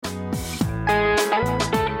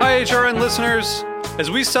HRN listeners.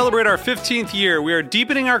 As we celebrate our 15th year, we are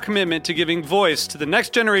deepening our commitment to giving voice to the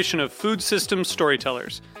next generation of food systems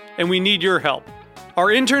storytellers, and we need your help. Our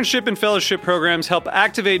internship and fellowship programs help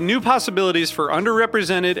activate new possibilities for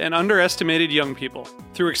underrepresented and underestimated young people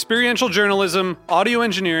through experiential journalism, audio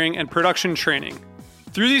engineering, and production training.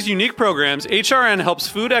 Through these unique programs, HRN helps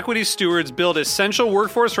food equity stewards build essential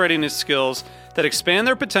workforce readiness skills that expand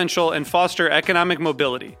their potential and foster economic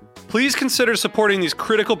mobility. Please consider supporting these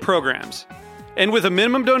critical programs. And with a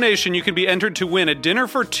minimum donation, you can be entered to win a dinner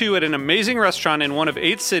for two at an amazing restaurant in one of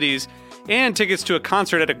 8 cities and tickets to a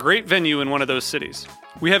concert at a great venue in one of those cities.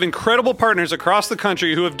 We have incredible partners across the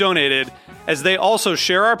country who have donated, as they also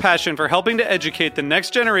share our passion for helping to educate the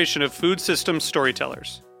next generation of food systems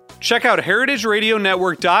storytellers. Check out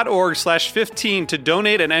heritageradionetwork.org/15 to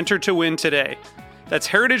donate and enter to win today. That's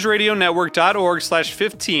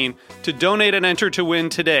heritageradionetwork.org/15 to donate and enter to win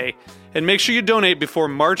today. And make sure you donate before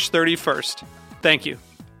March 31st. Thank you.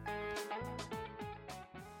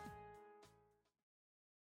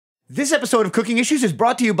 This episode of Cooking Issues is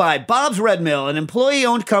brought to you by Bob's Red Mill, an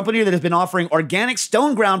employee-owned company that has been offering organic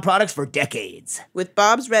stone ground products for decades. With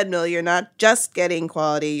Bob's Red Mill, you're not just getting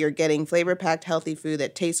quality, you're getting flavor-packed healthy food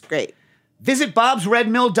that tastes great. Visit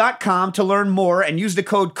bobsredmill.com to learn more and use the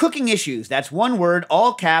code Cooking Issues. That's one word,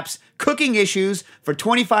 all caps, Cooking Issues, for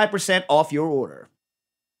 25% off your order.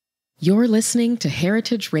 You're listening to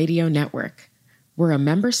Heritage Radio Network. We're a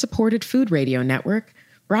member-supported food radio network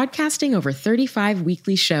broadcasting over 35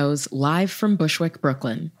 weekly shows live from Bushwick,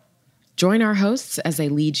 Brooklyn. Join our hosts as they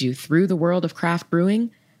lead you through the world of craft brewing,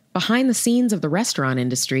 behind the scenes of the restaurant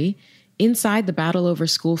industry, inside the battle over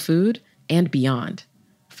school food, and beyond.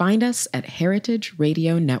 Find us at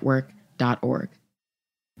heritageradionetwork.org.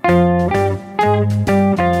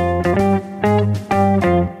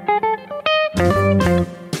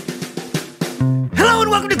 Hello and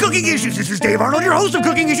welcome to Cooking Issues. This is Dave Arnold, your host of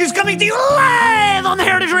Cooking Issues, coming to you live on the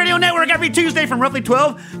Heritage Radio Network every Tuesday from roughly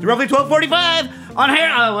 12 to roughly 12:45 on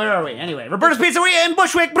where are we? Anyway, Roberta's Pizzeria in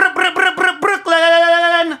Bushwick, Brooklyn.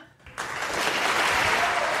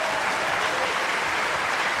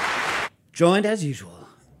 Joined as usual.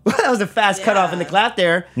 That was a fast cutoff in the clap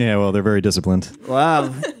there. Yeah, well, they're very disciplined. Wow.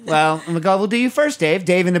 Well, we'll do you first, Dave.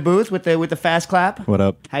 Dave in the booth with the fast clap. What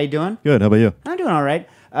up? How you doing? Good. How about you? I'm doing all right.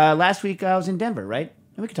 Last week I was in Denver, right?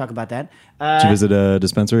 We could talk about that. Did you visit a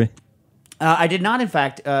dispensary? I did not, in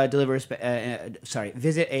fact,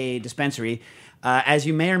 visit a dispensary. As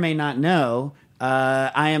you may or may not know,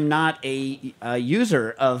 I am not a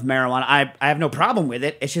user of marijuana. I have no problem with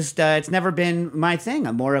it. It's just it's never been my thing.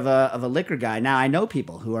 I'm more of a liquor guy. Now I know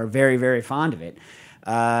people who are very, very fond of it,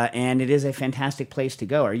 and it is a fantastic place to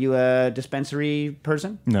go. Are you a dispensary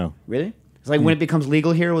person? No. Really? It's like when it becomes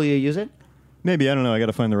legal here, will you use it? Maybe. I don't know. I got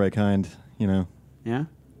to find the right kind. You know. Yeah.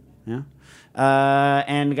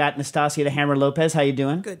 And got Nastasia the Hammer Lopez. How you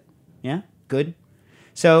doing? Good. Yeah. Good.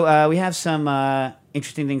 So we have some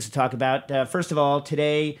interesting things to talk about. First of all,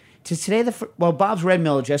 Bob's Red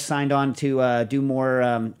Mill just signed on to do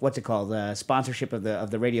more. What's it called? Sponsorship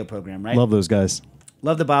of the radio program, right? Love those guys.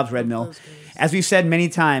 Love the Bob's Red Mill. As we've said many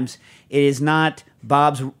times, it is not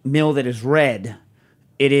Bob's Mill that is red.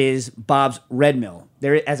 It is Bob's Red Mill.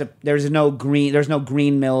 There's no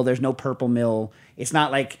green mill. There's no purple mill. It's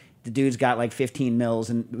not like the dude's got like 15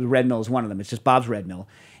 mills and the Red Mill is one of them. It's just Bob's Red Mill.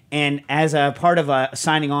 And as a part of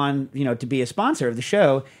signing on, to be a sponsor of the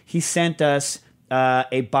show, he sent us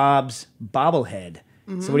a Bob's bobblehead.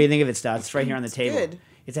 Mm-hmm. So what do you think of it, Stas? It's right here on the table. Good.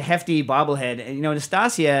 It's a hefty bobblehead. And,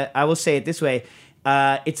 Nastasia, I will say it this way.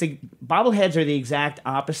 Bobbleheads are the exact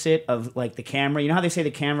opposite of like the camera. You know how they say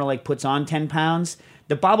the camera like puts on 10 pounds?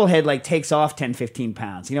 The bobblehead like takes off 10, 15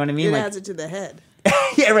 pounds. You know what I mean? It adds it to the head.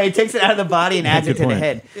 Yeah, right. It takes it out of the body and adds it to the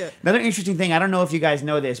head. Yeah. Another interesting thing, I don't know if you guys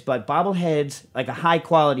know this, but bobbleheads, like a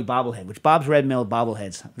high-quality bobblehead, which Bob's Red Mill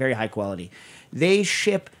bobbleheads, very high quality, they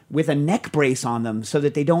ship with a neck brace on them so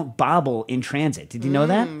that they don't bobble in transit. Did you know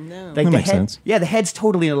that? No. Like that makes sense. Yeah, the head's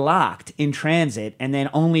totally locked in transit and then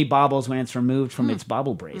only bobbles when it's removed from its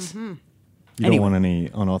bobble brace. Mm-hmm. You don't want any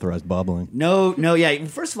unauthorized bobbling. No, yeah.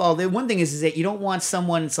 First of all, the one thing is that you don't want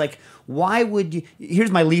someone, it's like, why would you,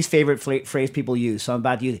 here's my least favorite phrase people use, so I'm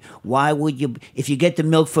about to use it. Why would you, if you get the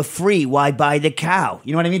milk for free, why buy the cow?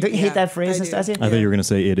 You know what I mean? Don't you hate that phrase, Nastasia? I thought you were going to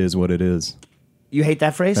say it is what it is. You hate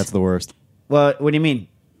that phrase? That's the worst. Well, what do you mean?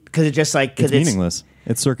 Because it's just like... It's meaningless.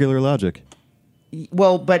 It's circular logic.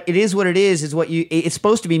 Well, but it is what it is what you... It's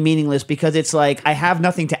supposed to be meaningless because it's like, I have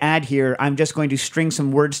nothing to add here. I'm just going to string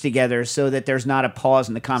some words together so that there's not a pause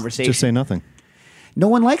in the conversation. Just say nothing. No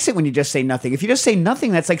one likes it when you just say nothing. If you just say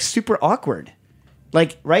nothing, that's like super awkward.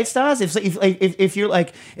 Like, right, Stas? If you're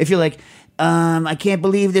like, I can't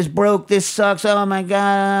believe this broke. This sucks. Oh my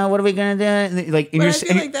god, what are we gonna do? And like, and But you're, I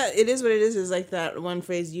feel like that it is what it is like that one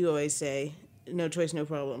phrase you always say: "No choice, no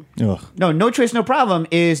problem." Ugh. no choice, no problem.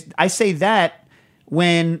 Is I say that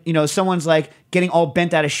when someone's like getting all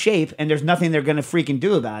bent out of shape and there's nothing they're gonna freaking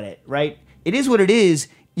do about it, right? It is what it is.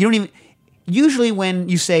 You don't even. Usually, when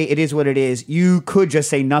you say it is what it is, you could just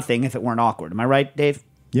say nothing if it weren't awkward. Am I right, Dave?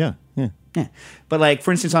 Yeah. Yeah. But like,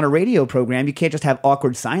 for instance, on a radio program, you can't just have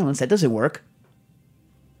awkward silence. That doesn't work.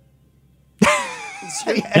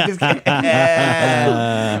 And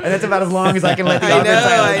that's about as long as I can let the awkward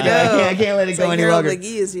silence go. I can't let it go any longer.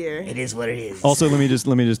 McGee is here. It is what it is. Also, let me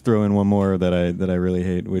just throw in one more that I really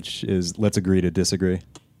hate, which is let's agree to disagree.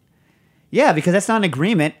 Yeah, because that's not an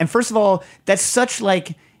agreement. And first of all, that's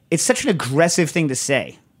it's such an aggressive thing to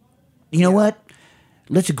say. You know what?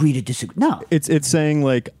 Let's agree to disagree. No. It's saying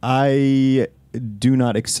like, I do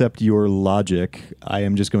not accept your logic. I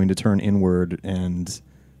am just going to turn inward and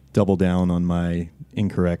double down on my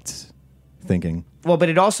incorrect thinking. Well, but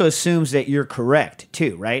it also assumes that you're correct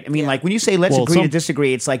too, right? I mean, like when you say let's agree to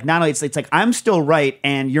disagree, it's like not only it's like I'm still right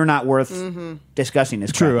and you're not worth discussing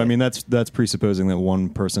this. True. crap. I mean, that's presupposing that one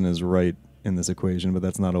person is right in this equation, but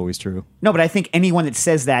that's not always true. No, but I think anyone that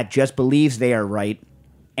says that just believes they are right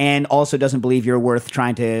and also doesn't believe you're worth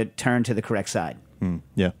trying to turn to the correct side.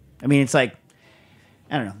 Yeah. I mean, it's like,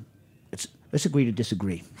 I don't know. Let's agree to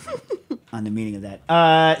disagree on the meaning of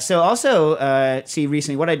that. So also, see,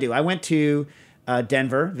 recently what I do, I went to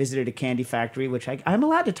Denver, visited a candy factory, which I'm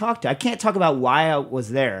allowed to talk to. I can't talk about why I was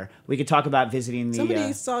there. We could talk about visiting the...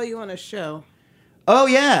 Somebody saw you on a show. Oh,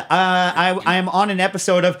 yeah. I am on an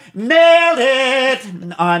episode of Nailed It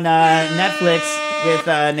on Netflix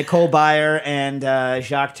with Nicole Byer and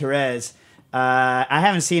Jacques Therese. I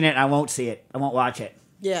haven't seen it, and I won't see it. I won't watch it.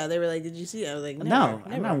 Yeah, they were like, "Did you see it?" I was like, No,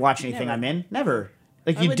 never, I'm not watching anything never. I'm in. Never.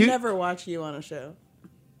 Like I you would do. never watch you on a show.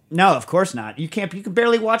 No, of course not. You can't. You can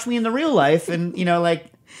barely watch me in the real life, and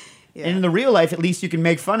like Yeah. in the real life, at least you can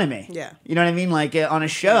make fun of me. Yeah. You know what I mean? Like on a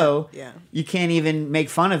show, Yeah. you can't even make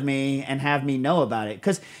fun of me and have me know about it.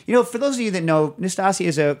 Because for those of you that know, Nastasia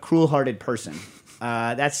is a cruel-hearted person.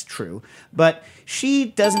 That's true, but she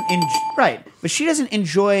doesn't But she doesn't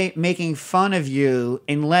enjoy making fun of you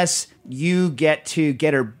unless you get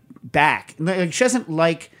her back. Like, she doesn't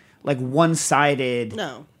like one-sided.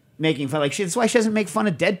 No. Making fun, that's why she doesn't make fun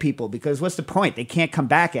of dead people, because what's the point? They can't come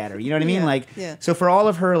back at her. You know what I mean? Yeah. So for all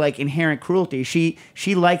of her inherent cruelty, she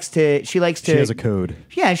likes to. She has a code.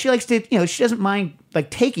 Yeah, she likes to. She doesn't mind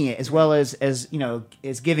taking it as well as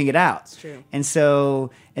giving it out. It's true.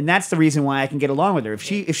 And that's the reason why I can get along with her. If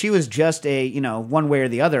she was just a one way or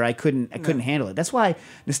the other, I couldn't handle it. That's why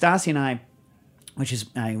Nastasia and I,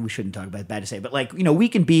 we shouldn't talk about it, bad to say, but we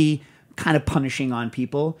can be kind of punishing on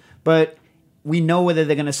people, but we know whether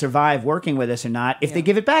they're going to survive working with us or not if they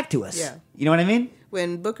give it back to us. Yeah. You know what I mean?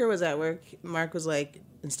 When Booker was at work, Mark was like,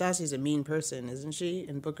 "Nastasia's a mean person, isn't she?"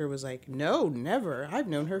 And Booker was like, "No, never. I've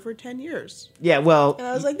known her for 10 years." Yeah, well... And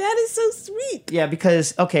I was like, that is so sweet. Yeah,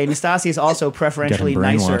 because, Nastasia is also preferentially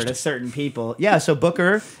nicer to certain people. Yeah, so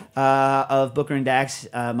Booker, of Booker and Dax,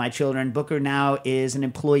 my children, Booker now is an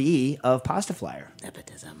employee of Pasta Flyer.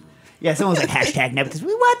 Nepotism. Yeah, someone was like, #nepotism.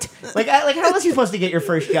 What? How else are you supposed to get your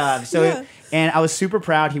first job? So, and I was super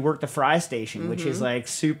proud. He worked the fry station, which is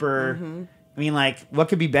super. I mean, what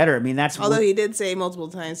could be better? I mean, that's. Although he did say multiple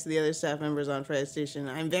times to the other staff members on Fry Station,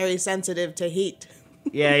 "I'm very sensitive to heat."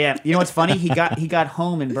 Yeah. You know what's funny? He got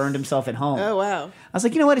home and burned himself at home. Oh wow! I was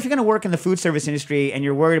like, you know what? If you're going to work in the food service industry and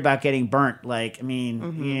you're worried about getting burnt,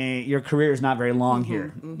 your career is not very long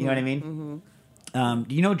here. You know what I mean?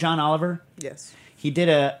 Do you know John Oliver? Yes. He did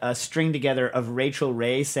a string together of Rachel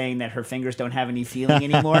Ray saying that her fingers don't have any feeling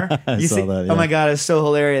anymore. I saw that, yeah. Oh my God, it's so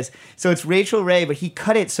hilarious. So it's Rachel Ray, but he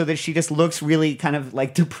cut it so that she just looks really kind of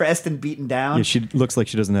depressed and beaten down. Yeah, she looks like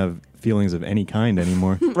she doesn't have feelings of any kind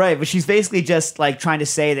anymore. Right, but she's basically just trying to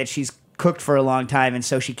say that she's cooked for a long time and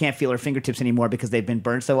so she can't feel her fingertips anymore because they've been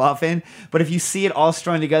burnt so often. But if you see it all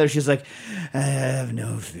strung together, she's like, "I have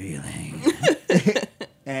no feeling."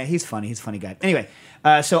 He's funny. He's a funny guy. Anyway,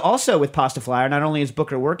 so also with Pasta Flyer, not only is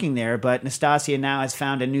Booker working there, but Nastasia now has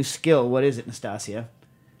found a new skill. What is it, Nastasia?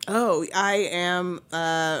 Oh, I am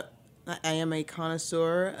a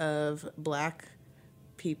connoisseur of black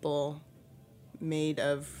people made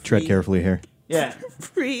of Tread carefully here. Yeah.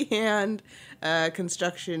 freehand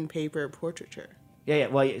construction paper portraiture. Yeah.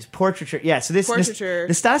 Well, it's portraiture. Yeah. So this Portraiture.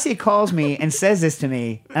 Nastasia calls me and says this to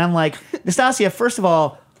me, and I'm like, Nastasia, first of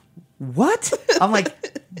all, what? I'm like,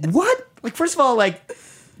 what? First of all,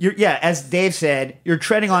 as Dave said, you're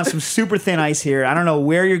treading on some super thin ice here. I don't know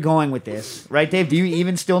where you're going with this. Right, Dave? Do you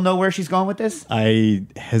even still know where she's going with this? I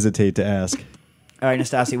hesitate to ask. All right,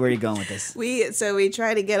 Nastasia, where are you going with this? We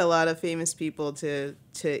try to get a lot of famous people to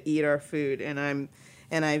eat our food, and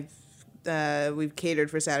we've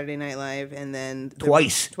catered for Saturday Night Live, and then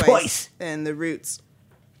twice, and the Roots,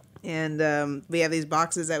 and we have these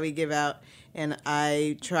boxes that we give out, and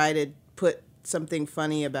I try to put something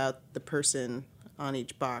funny about the person on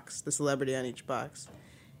each box, the celebrity on each box.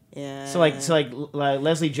 And So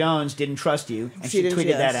Leslie Jones didn't trust you, and she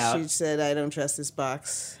tweeted that out. She said, "I don't trust this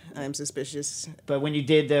box. I'm suspicious." But when you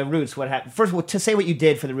did the Roots, what happened? First of all, to say what you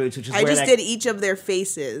did for the Roots, which is I just did each of their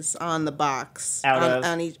faces on the box out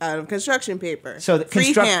of construction paper. So the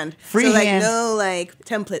freehand. Freehand. So no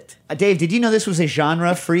template. Dave, did you know this was a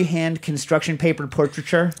genre? Freehand construction paper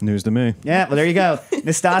portraiture. News to me. Yeah, well there you go.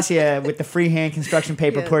 Nastasia with the freehand construction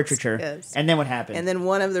paper Yes, portraiture. yes. And then what happened? And then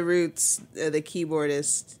one of the Roots, the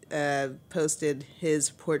keyboardist, posted his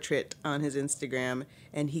portrait on his Instagram,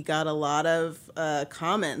 and he got a lot of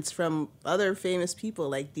comments from other famous people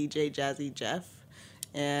like DJ Jazzy Jeff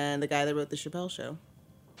and the guy that wrote the Chappelle Show,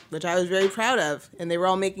 which I was very proud of. And they were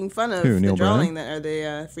all making fun of Who, the Neil drawing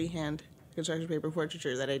the freehand construction paper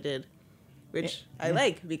portraiture that I did, which I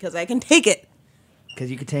like because I can take it. Because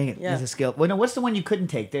you could take it. Yeah. There's a skill. Well, no, what's the one you couldn't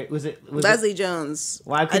take? Was it Leslie Jones.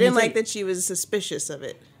 Why I couldn't didn't you like take- that she was suspicious of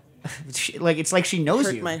it. it's like she knows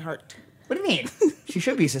Hurt you. my heart. What do you mean? She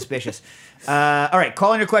should be suspicious. All right,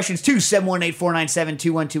 call in your questions to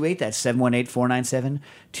 718-497-2128. That's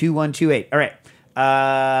 718-497-2128. All right.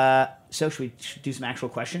 So should we do some actual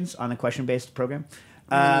questions on the question-based program?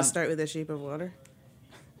 I'm going to start with The Shape of Water.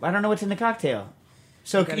 I don't know what's in the cocktail.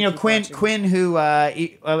 So, gotta keep watching. Quinn, who,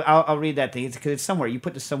 I'll read that thing because it's somewhere. You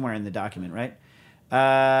put this somewhere in the document, right?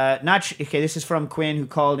 Okay, this is from Quinn, who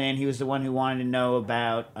called in. He was the one who wanted to know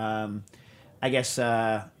about,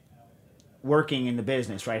 working in the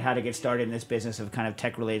business, right? How to get started in this business of kind of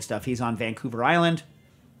tech-related stuff. He's on Vancouver Island,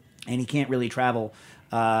 and he can't really travel.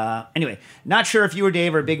 Anyway, not sure if you or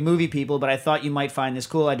Dave are big movie people, but I thought you might find this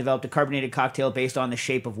cool. I developed a carbonated cocktail based on The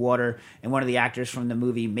Shape of Water, and one of the actors from the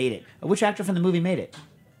movie made it. Which actor from the movie made it?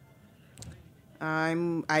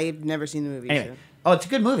 I've never seen the movie. Anyway, So. oh, it's a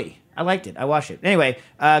good movie. I liked it. I watched it. Anyway,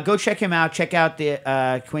 go check him out. Check out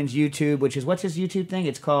the Quinn's YouTube, which is, what's his YouTube thing?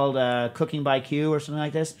 It's called Cooking by Q or something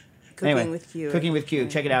like this. Cooking with Q. Cooking with Q.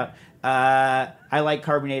 Check it out. I like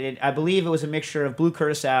carbonated. I believe it was a mixture of blue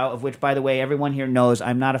curacao, of which, by the way, everyone here knows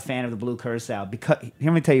I'm not a fan of the blue curacao. Let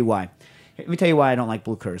me tell you why. Let me tell you why I don't like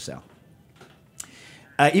blue curacao.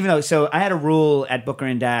 So I had a rule at Booker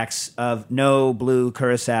and Dax of no blue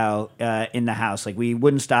curacao in the house. Like, we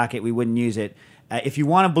wouldn't stock it, we wouldn't use it. If you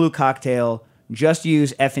want a blue cocktail, just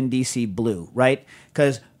use FNDC Blue, right?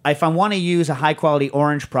 Because if I want to use a high-quality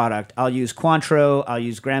orange product, I'll use Cointreau, I'll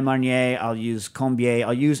use Grand Marnier, I'll use Combier,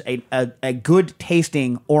 I'll use a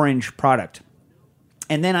good-tasting orange product.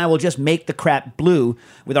 And then I will just make the crap blue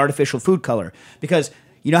with artificial food color. Because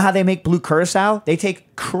you know how they make blue curacao? They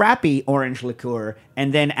take crappy orange liqueur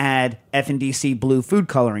and then add FNDC blue food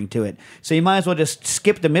coloring to it. So you might as well just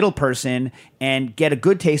skip the middle person and get a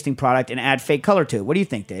good-tasting product and add fake color to it. What do you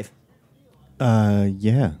think, Dave?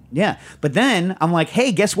 Yeah. Yeah, but then I'm like,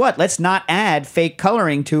 hey, guess what? Let's not add fake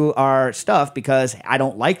coloring to our stuff because I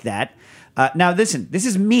don't like that. Now, listen, this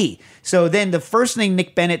is me. So then the first thing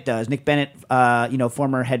Nick Bennett does,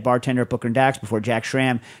 former head bartender at Booker and Dax before Jack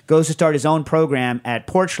Schramm, goes to start his own program at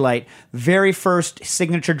Porchlight. Very first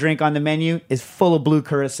signature drink on the menu is full of blue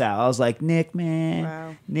curacao. I was like, Nick, man,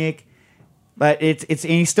 Wow. Nick. But it's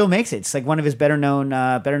and he still makes it. It's like one of his better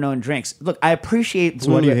known drinks. Look, I appreciate.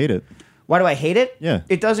 So why do you hate it? Why do I hate it? Yeah.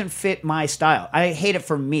 It doesn't fit my style. I hate it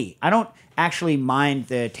for me. I don't actually mind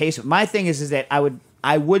the taste of it. My thing is that I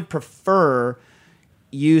would prefer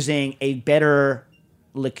using a better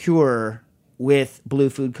liqueur with blue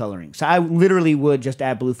food coloring. So I literally would just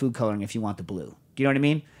add blue food coloring if you want the blue. Do you know what I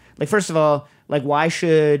mean? Like, first of all, like, why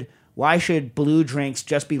should blue drinks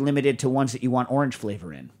just be limited to ones that you want orange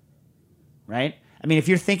flavor in? Right? I mean, if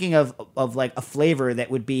you're thinking of like a flavor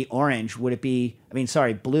that would be orange, blue, would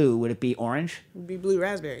it be orange? It'd be blue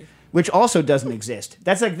raspberry. Which also doesn't exist.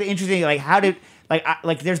 That's like the interesting,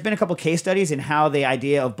 like there's been a couple case studies in how the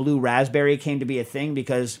idea of blue raspberry came to be a thing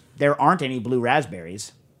because there aren't any blue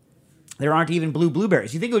raspberries. There aren't even blue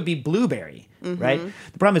blueberries. You think it would be blueberry, right?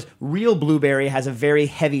 The problem is real blueberry has a very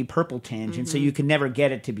heavy purple tinge, and so you can never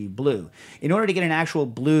get it to be blue. In order to get an actual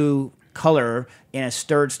blue color in a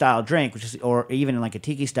stirred style drink, or even in like a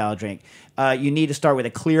tiki style drink, you need to start with a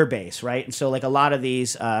clear base, right? And so like a lot of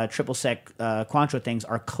these triple sec Cointreau things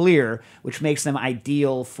are clear, which makes them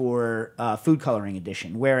ideal for food coloring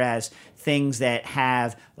addition. Whereas things that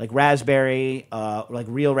have like raspberry, like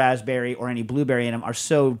real raspberry or any blueberry in them are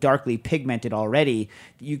so darkly pigmented already,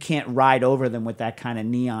 you can't ride over them with that kind of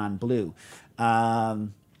neon blue.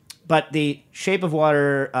 But the Shape of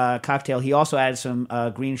Water cocktail, he also added some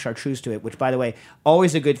green chartreuse to it, which, by the way,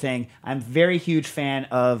 always a good thing. I'm a very huge fan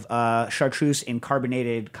of chartreuse in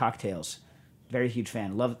carbonated cocktails. Very huge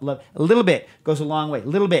fan. Love. A little bit goes a long way. A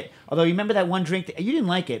little bit. Although you remember that one drink that you didn't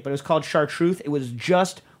like it, but it was called chartreuse. It was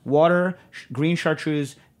just water, green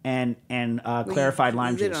chartreuse, and clarified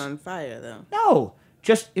lime juice. You lit it on fire though. No,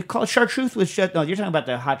 it's called chartreuse. Was just no. You're talking about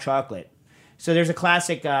the hot chocolate. So there's a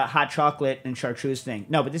classic hot chocolate and chartreuse thing.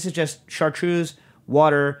 No, but this is just chartreuse,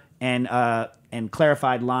 water, and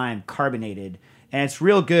clarified lime carbonated, and it's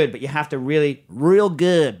real good. But you have to real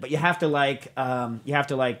good. But you have to like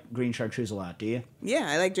green chartreuse a lot. Do you? Yeah,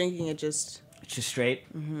 I like drinking it just. It's just straight.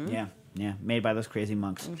 Mm-hmm. Yeah, made by those crazy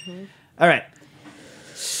monks. Mm-hmm. All right.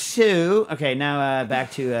 So okay, now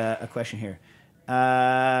back to a question here.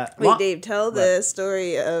 Wait, Dave, tell the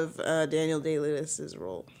story of Daniel Day-Lewis's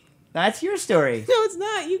role. That's your story. No, it's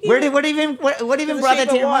not. You what even brought that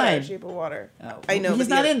to your mind? Shape of Water. Oh, I know. He's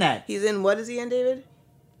not in that. He's in. What is he in, David?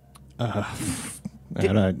 I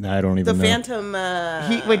don't even know. The Phantom.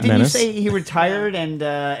 Didn't you say he retired and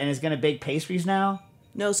is going to bake pastries now?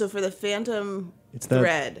 No, so for the Phantom It's that-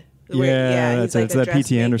 Thread. It's that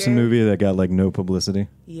P.T. Anderson movie that got like no publicity.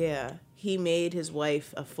 Yeah. He made his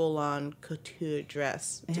wife a full-on couture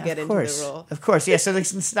dress to get into the role. Of course, yeah. So like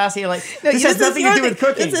Nastasia, this has nothing to do with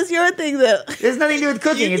cooking. This is your thing, though. There's nothing to do with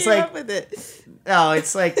cooking. You it's came like up with it. Oh,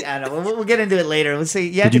 it's like I don't know. We'll get into it later. Let's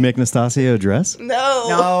see. Did you make Nastasia a dress?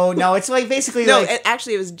 No. It's like basically no.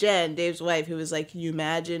 Actually, it was Jen, Dave's wife, who was like, "Can you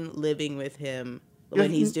imagine living with him?" When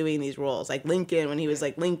he's doing these roles, like Lincoln, when he was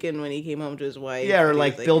like Lincoln when he came home to his wife. Yeah, or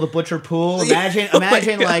like Bill the Butcher Pool. Imagine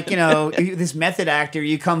like, this method actor,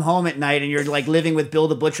 you come home at night and you're like living with Bill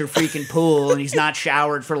the Butcher freaking Pool and he's not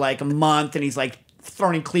showered for like a month and he's like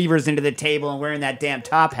throwing cleavers into the table and wearing that damn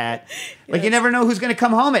top hat. Like you never know who's going to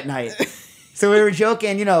come home at night. So we were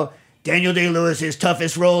joking, Daniel Day-Lewis's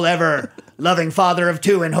toughest role ever, loving father of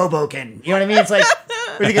two in Hoboken. You know what I mean? It's like,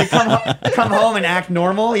 we're going to come home and act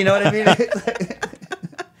normal, you know what I mean?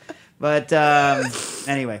 But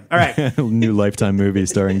anyway, all right. New Lifetime movie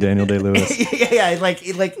starring Daniel Day-Lewis. yeah, like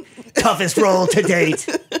toughest role to date.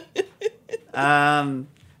 And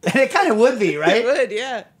it kind of would be, right? It would,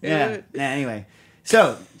 yeah. Yeah. Would. Anyway,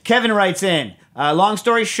 so Kevin writes in. Long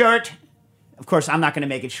story short. Of course, I'm not going to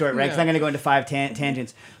make it short, right? Because I'm going to go into 5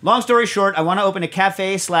 tangents. Long story short, I want to open a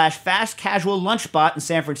cafe/fast casual lunch spot in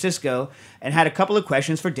San Francisco, and had a couple of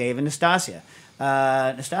questions for Dave and Nastasia.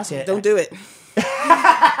 Nastasia, don't do it.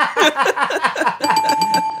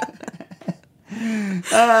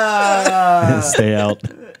 Stay out.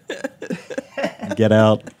 Get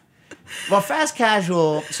out. Well, fast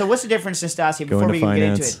casual. So, what's the difference, Nastasia? Before we get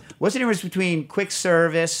into it, what's the difference between quick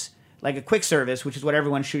service, like a quick service, which is what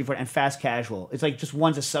everyone's shooting for, and fast casual? It's like just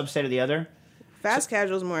one's a subset of the other. Fast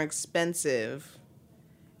casual is more expensive,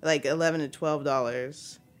 like $11 to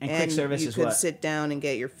 $12. And quick service is what? You could sit down and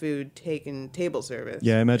get your food taken table service.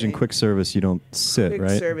 Yeah, I imagine quick service you don't sit, right?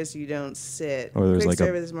 Quick service you don't sit. Or there's quick like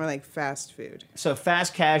service is more like fast food. So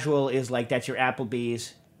fast casual is like that's your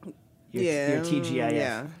Applebee's, your TGIF.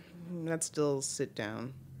 Yeah, that's still sit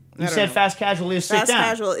down. You said fast casual is sit down.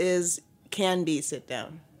 Fast casual can be sit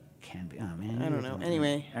down. Can be. Oh man. I don't know.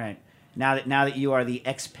 Anyway. All right. Now that you are the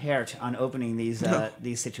expert on opening these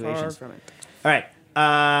situations. Far from it. All right.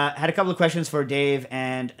 Had a couple of questions for Dave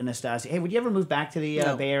and Anastasia. Hey, would you ever move back to the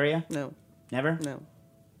Bay Area? No. Never? No.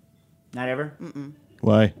 Not ever? Mm-mm.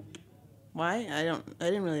 Why? Why? I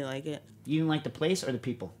didn't really like it. You didn't like the place or the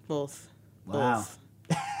people? Both. Wow. Both.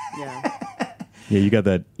 Yeah. Yeah, you got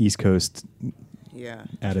that East Coast Yeah.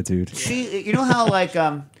 attitude. You know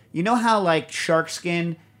how like shark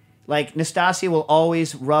skin, like Nastasia will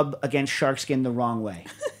always rub against shark skin the wrong way.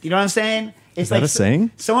 You know what I'm saying? It's Is that a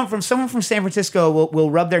saying? Someone from San Francisco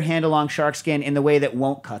will rub their hand along shark skin in the way that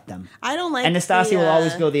won't cut them. I don't like. And Nastasia will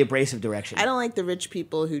always go the abrasive direction. I don't like the rich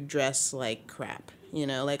people who dress like crap.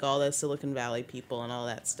 Like all the Silicon Valley people and all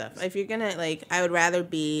that stuff. If you're gonna I would rather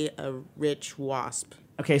be a rich wasp.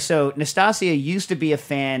 Okay, so Nastasia used to be a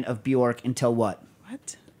fan of Bjork until what?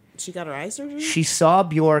 What? She got her eye surgery? She saw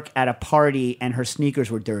Bjork at a party and her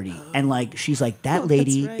sneakers were dirty. And she's like, that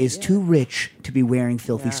lady is too rich to be wearing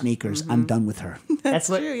filthy sneakers. I'm done with her. That's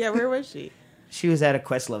true. Yeah, where was she? She was at a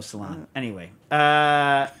Questlove salon. Anyway,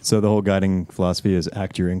 So the whole guiding philosophy is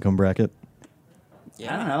act your income bracket.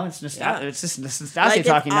 I don't know. It's nostalgia. Yeah. It's just Nastasia Like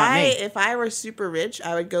talking, not me. if I were super rich,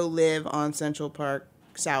 I would go live on Central Park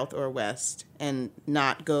South or West and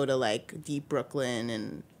not go to like deep Brooklyn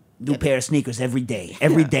and New pair of sneakers every day.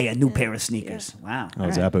 Every day a new pair of sneakers. Wow. Oh, All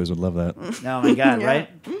right. Zappos would love that. Oh my God! Right.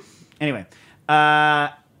 Anyway,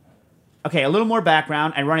 okay. A little more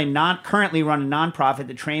background. I currently run a nonprofit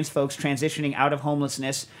that trains folks transitioning out of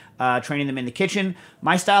homelessness, training them in the kitchen.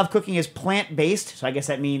 My style of cooking is plant-based, so I guess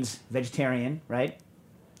that means vegetarian, right?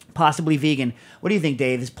 Possibly vegan. What do you think,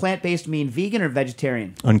 Dave? Does plant-based mean vegan or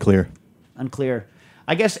vegetarian? Unclear. Unclear.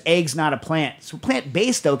 I guess egg's not a plant. So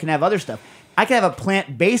plant-based, though, can have other stuff. I can have a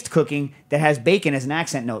plant-based cooking that has bacon as an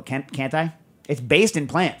accent note, can't I? It's based in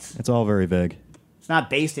plants. It's all very vague. It's not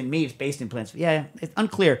based in meat. It's based in plants. Yeah, it's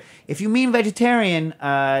unclear. If you mean vegetarian,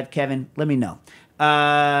 Kevin, let me know.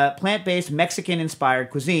 Plant-based, Mexican-inspired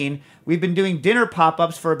cuisine. We've been doing dinner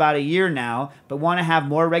pop-ups for about a year now, but want to have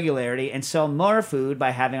more regularity and sell more food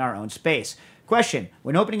by having our own space. Question: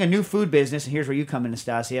 when opening a new food business, and here's where you come in,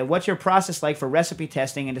 Nastasia, what's your process like for recipe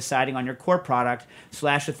testing and deciding on your core product /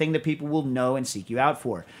 the thing that people will know and seek you out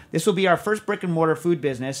for? This will be our first brick-and-mortar food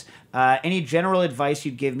business. Any general advice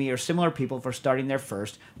you'd give me or similar people for starting their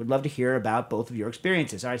first? Would love to hear about both of your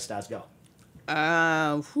experiences. All right, Stas, go.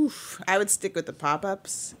 I would stick with the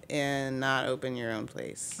pop-ups and not open your own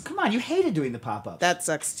place. Come on, you hated doing the pop-ups. That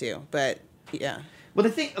sucks too, but yeah. Well, the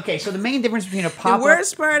thing, okay, so the main difference between a The pop-up...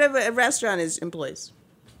 worst part of a restaurant is employees.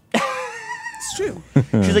 It's true.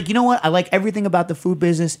 She's like, you know what? I like everything about the food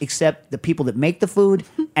business except the people that make the food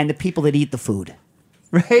and the people that eat the food.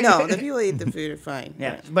 Right? No, the people that eat the food are fine.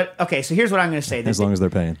 Yeah, but okay, so here's what I'm going to say. As long as they're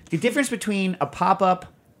paying. The difference between a pop-up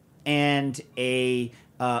and a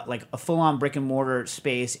full-on brick-and-mortar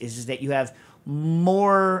space is that you have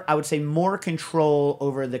more, I would say, more control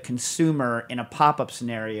over the consumer in a pop-up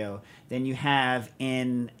scenario than you have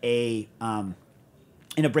in a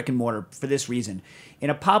brick and mortar for this reason.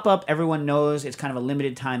 In a pop-up, everyone knows it's kind of a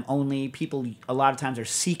limited time only. People a lot of times are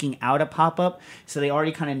seeking out a pop-up, so they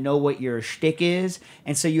already kind of know what your shtick is.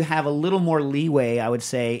 And so you have a little more leeway, I would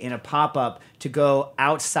say, in a pop-up to go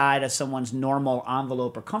outside of someone's normal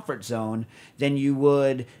envelope or comfort zone than you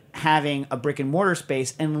would having a brick and mortar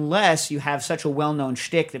space, unless you have such a well-known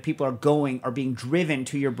shtick that people are being driven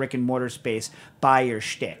to your brick and mortar space by your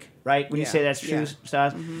shtick, right? When you say that's true,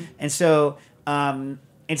 Stas? Mm-hmm. And so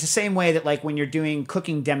it's the same way that like when you're doing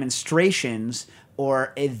cooking demonstrations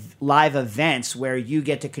or live events where you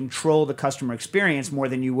get to control the customer experience more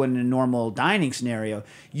than you would in a normal dining scenario,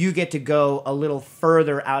 you get to go a little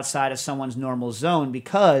further outside of someone's normal zone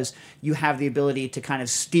because you have the ability to kind of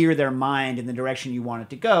steer their mind in the direction you want it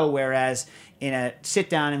to go, whereas in a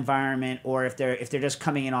sit-down environment or if they're just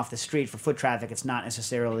coming in off the street for foot traffic, it's not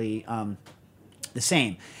necessarily the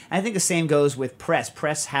same. And I think the same goes with press.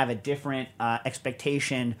 Press have a different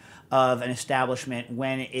expectation of an establishment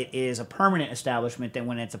when it is a permanent establishment than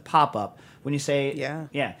when it's a pop-up. When you say...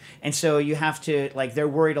 Yeah. And so you have to... Like, they're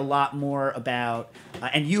worried a lot more about...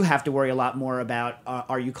 and you have to worry a lot more about,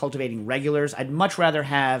 are you cultivating regulars? I'd much rather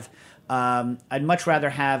have a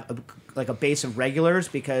base of regulars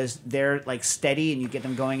because they're like steady and you get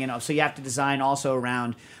them going in. So you have to design also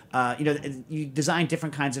around, you design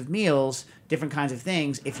different kinds of meals, different kinds of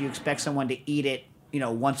things if you expect someone to eat it,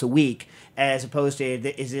 once a week, as opposed to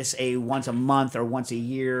is this a once a month or once a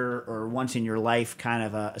year or once in your life kind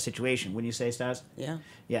of a situation. Wouldn't you say, Stas? Yeah.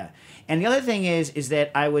 Yeah. And the other thing is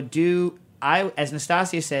that as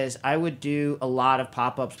Nastasia says, I would do a lot of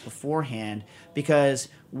pop-ups beforehand because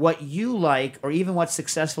what you like, or even what's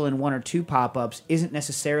successful in one or two pop-ups, isn't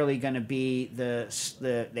necessarily going to be the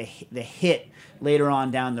hit later on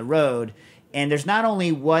down the road. And there's not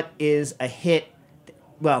only what is a hit.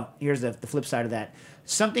 Well, here's the flip side of that.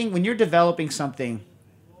 When you're developing something,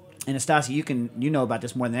 and Nastasia, you know about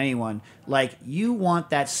this more than anyone, like you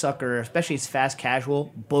want that sucker, especially if it's fast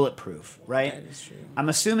casual, bulletproof, right? That is true. I'm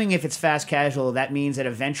assuming if it's fast casual, that means that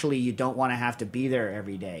eventually you don't want to have to be there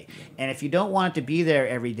every day. And if you don't want it to be there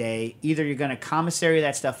every day, either you're going to commissary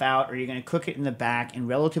that stuff out or you're going to cook it in the back in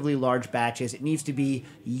relatively large batches. It needs to be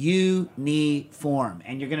uniform.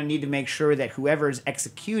 And you're going to need to make sure that whoever is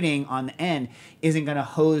executing on the end isn't going to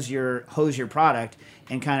hose your product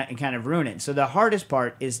and kind of ruin it. So the hardest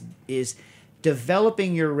part is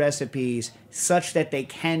developing your recipes such that they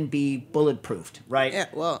can be bulletproofed, right? Yeah,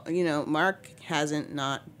 well, Mark hasn't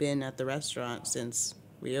not been at the restaurant since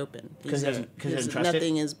we opened. Because he doesn't trust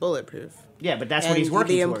nothing is bulletproof. Yeah, but that's what he's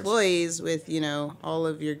working towards. towards. The employees, with all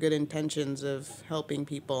of your good intentions of helping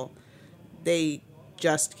people, they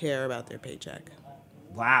just care about their paycheck.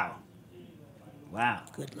 Wow. Wow.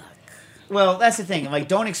 Good luck. Well, that's the thing. Like,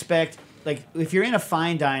 don't expect, like, if you're in a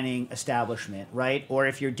fine dining establishment, right, or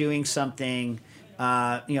if you're doing something,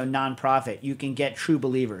 nonprofit, you can get true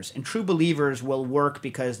believers, and true believers will work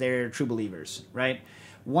because they're true believers, right?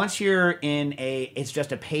 Once you're in it's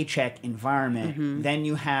just a paycheck environment, then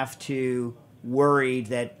you have to worry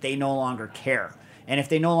that they no longer care. And if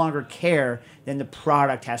they no longer care, then the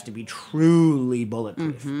product has to be truly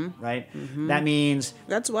bulletproof, right? That means...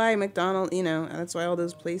 That's why McDonald's, that's why all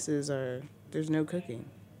those places there's no cooking.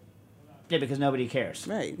 Yeah, because nobody cares.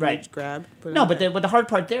 Right. Right. You just grab, put it No, on but there. the hard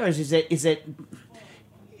part there is that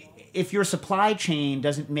if your supply chain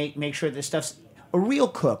doesn't make sure this stuff's... A real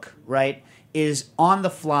cook, right, is on the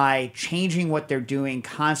fly changing what they're doing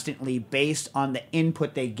constantly based on the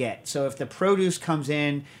input they get. So if the produce comes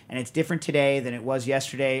in and it's different today than it was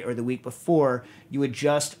yesterday or the week before, you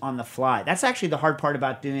adjust on the fly. That's actually the hard part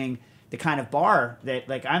about doing the kind of bar that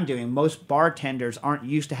like I'm doing. Most bartenders aren't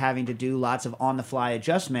used to having to do lots of on-the-fly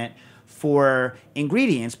adjustment for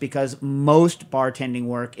ingredients because most bartending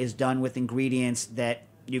work is done with ingredients that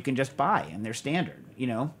you can just buy and they're standard,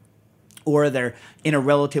 or they're in a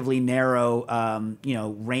relatively narrow,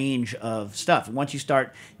 range of stuff. Once you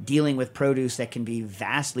start dealing with produce that can be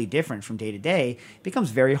vastly different from day to day, it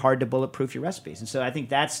becomes very hard to bulletproof your recipes. And so I think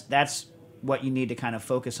that's what you need to kind of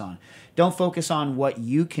focus on. Don't focus on what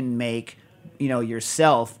you can make,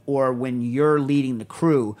 yourself, or when you're leading the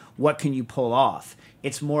crew, what can you pull off?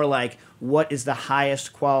 It's more like, what is the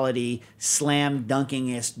highest quality, slam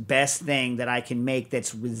dunkingest, best thing that I can make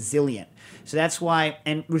that's resilient? So that's why,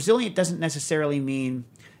 and resilient doesn't necessarily mean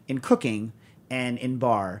in cooking and in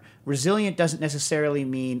bar. Resilient doesn't necessarily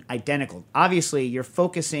mean identical. Obviously, you're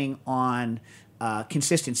focusing on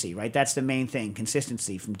consistency, right? That's the main thing,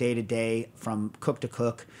 consistency from day to day, from cook to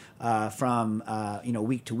cook, from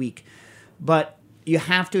week to week. But you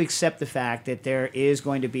have to accept the fact that there is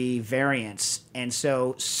going to be variance. And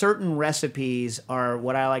so certain recipes are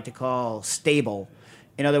what I like to call stable.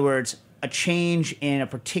 In other words, a change in a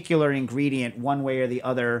particular ingredient one way or the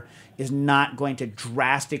other is not going to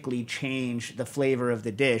drastically change the flavor of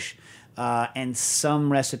the dish. And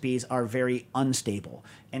some recipes are very unstable.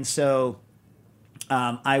 And so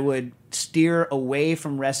I would steer away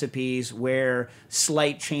from recipes where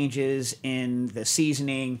slight changes in the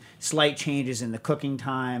seasoning, slight changes in the cooking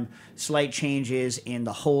time, slight changes in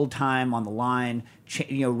the hold time on the line,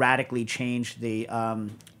 radically change the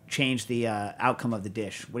outcome of the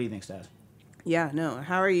dish. What do you think, Stas? Yeah, no.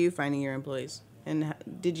 How are you finding your employees? And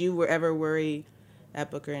did you ever worry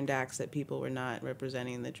at Booker and Dax that people were not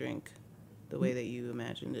representing the drink the way that you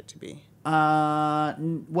imagined it to be?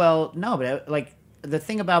 Well, no, but the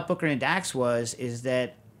thing about Booker and Dax is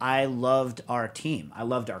that I loved our team. I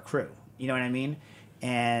loved our crew. You know what I mean?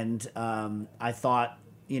 And I thought,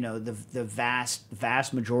 the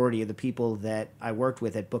vast majority of the people that I worked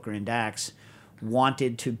with at Booker and Dax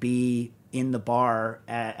wanted to be in the bar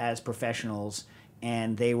as professionals,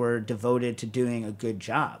 and they were devoted to doing a good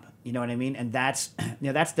job. You know what I mean? And that's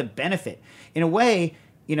that's the benefit. In a way,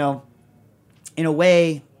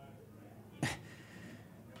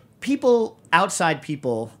 outside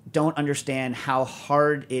people don't understand how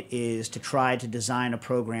hard it is to try to design a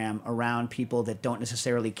program around people that don't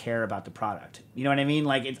necessarily care about the product. You know what I mean?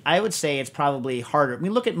 I would say it's probably harder. I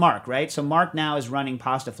mean, look at Mark, right? So Mark now is running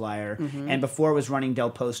Pasta Flyer, and before was running Del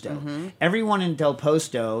Posto. Everyone in Del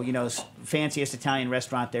Posto, fanciest Italian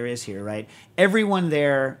restaurant there is here, right? Everyone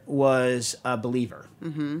there was a believer.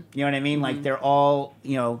 You know what I mean? They're all,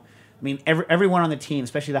 everyone on the team,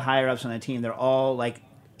 especially the higher ups on the team, they're all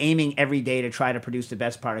aiming every day to try to produce the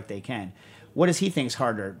best product they can. What does he think is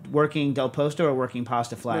harder, working Del Posto or working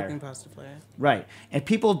Pasta Flyer? Working Pasta Flyer. Right. And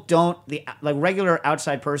people don't, the regular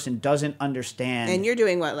outside person doesn't understand. And you're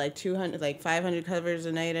doing what, 200, 500 covers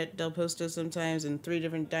a night at Del Posto sometimes, and 3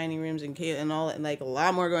 different dining rooms and all, and a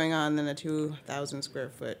lot more going on than a 2,000 square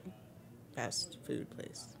foot fast food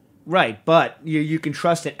place. Right. But you can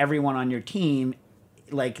trust that everyone on your team,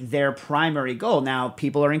 their primary goal. Now,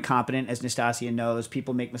 people are incompetent, as Nastasia knows.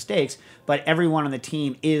 People make mistakes, but everyone on the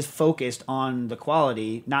team is focused on the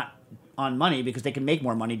quality, not on money, because they can make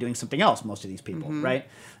more money doing something else, most of these people, right?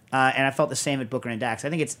 And I felt the same at Booker and Dax. I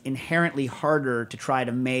think it's inherently harder to try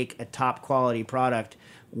to make a top quality product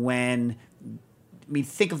when...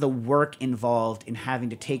 think of the work involved in having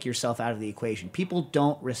to take yourself out of the equation. People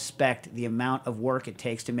don't respect the amount of work it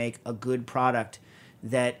takes to make a good product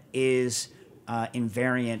that is...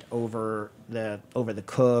 invariant over the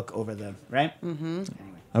cook, right? Anyway.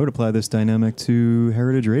 I would apply this dynamic to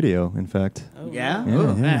Heritage Radio, in fact. Oh, Yeah? Yeah,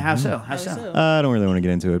 Ooh, yeah. How so? How so? I don't really want to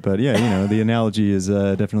get into it, but yeah, the analogy is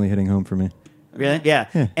definitely hitting home for me. Really?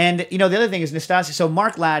 Yeah. And the other thing is Nastasia. So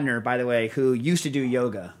Mark Ladner, by the way, who used to do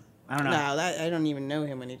yoga. I don't know. No, I don't even know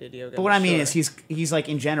him when he did yoga. But what I mean is he's like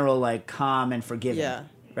in general like calm and forgiving. Yeah.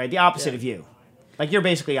 Right? The opposite of you. Like you're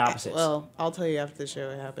basically opposites. Well, I'll tell you after the show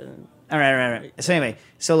what happened. All right. So anyway,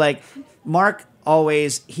 like Mark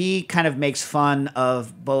he kind of makes fun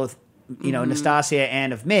of both, Nastasia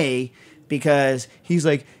and of me because he's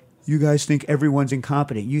like, you guys think everyone's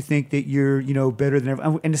incompetent. You think that you're, better than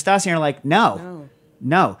everyone. And Nastasia are like, no.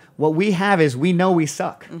 What we have is we know we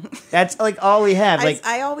suck. That's like all we have. Like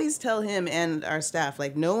I always tell him and our staff,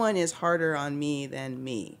 like, no one is harder on me than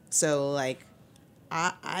me. So like,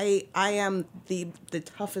 I am the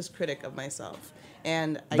toughest critic of myself,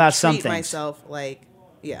 and I about some treat things. myself like,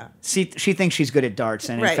 yeah. She thinks she's good at darts,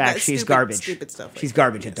 and in fact, she's garbage. Stupid stuff. She's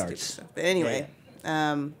garbage at darts. But anyway,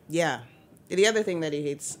 yeah. The other thing that he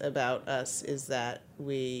hates about us is that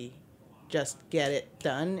we just get it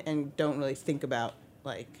done and don't really think about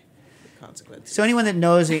like the consequences. So anyone that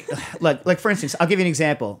knows it, like for instance, I'll give you an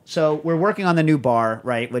example. So we're working on the new bar,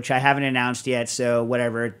 right, which I haven't announced yet. So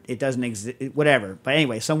whatever, it doesn't exist, whatever. But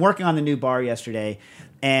anyway, so I'm working on the new bar yesterday,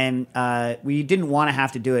 and we didn't want to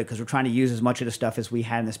have to do it because we're trying to use as much of the stuff as we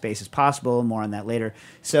had in the space as possible. More on that later.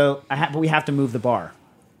 So but we have to move the bar.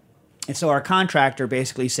 And so our contractor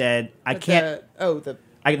basically said, the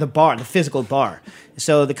bar, the physical bar.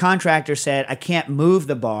 So the contractor said, I can't move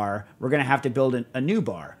the bar. We're going to have to build a new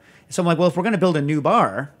bar. So I'm like, well, if we're going to build a new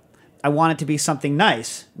bar, I want it to be something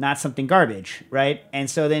nice, not something garbage, right? And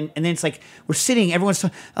so then it's like we're sitting, everyone's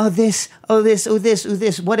talking, what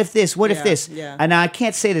if this? Yeah. And I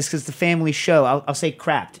can't say this because it's the family show. I'll say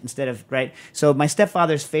crapped instead of, right? So my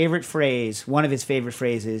stepfather's favorite phrase, one of his favorite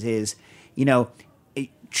phrases is,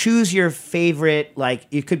 choose your favorite, like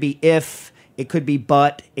it could be if, it could be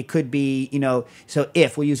but, it could be, so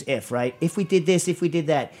if, we'll use if, right? If we did this, if we did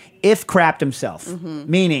that. If crapped himself,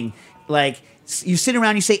 meaning like you sit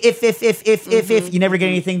around, you say if, you never get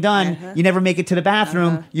anything done, you never make it to the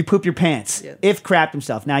bathroom, you poop your pants. Yep. If crapped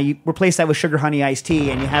himself. Now you replace that with sugar honey iced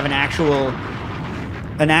tea and you have an actual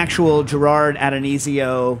Gerard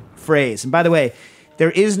Adonisio phrase. And by the way, there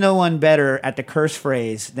is no one better at the curse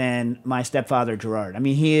phrase than my stepfather Gerard. I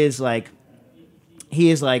mean, he is like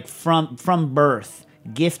from birth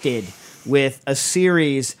gifted with a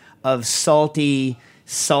series of salty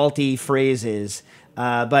phrases.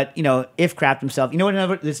 But if crapped himself,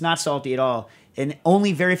 what? It's not salty at all, and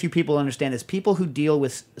only very few people understand this. People who deal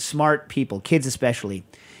with smart people, kids especially.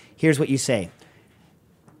 Here's what you say: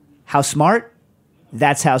 how smart?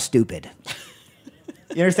 That's how stupid.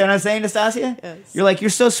 You understand what I'm saying, Nastasia? Yes. You're like, you're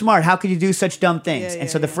so smart. How could you do such dumb things? Yeah, and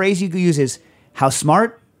so the phrase you use is, how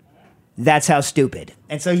smart? That's how stupid.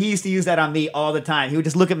 And so he used to use that on me all the time. He would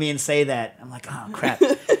just look at me and say that. I'm like, oh, crap.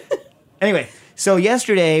 Anyway, so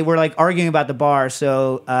yesterday we're like arguing about the bar.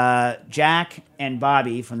 So Jack and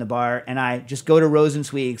Bobby from the bar and I just go to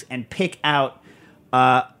Rosenzweig's and pick out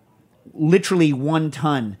literally 1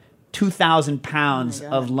 ton, 2,000 pounds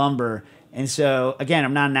of lumber. And so, again,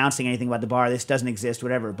 I'm not announcing anything about the bar. This doesn't exist,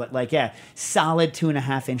 whatever. But, solid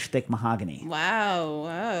 2.5-inch thick mahogany.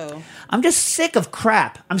 Wow. I'm just sick of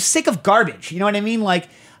crap. I'm sick of garbage. You know what I mean? Like,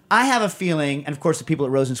 I have a feeling, and of course the people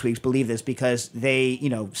at Rosenzweig's believe this because they,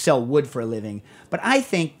 sell wood for a living. But I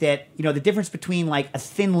think that, the difference between, a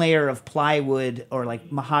thin layer of plywood or,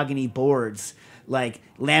 mahogany boards,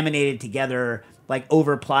 laminated together,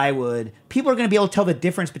 over plywood, people are going to be able to tell the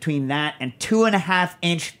difference between that and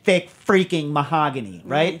 2.5-inch thick freaking mahogany,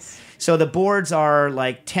 right? Nice. So the boards are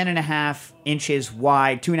 10.5 inches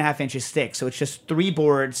wide, 2.5 inches thick. So it's just 3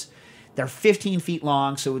 boards. They're 15 feet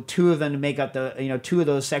long. So 2 of them to make up the, 2 of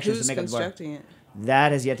those sections Who's to make up the bar. constructing it?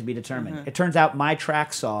 That has yet to be determined. It turns out my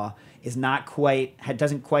track saw is not quite,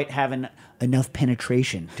 doesn't quite have enough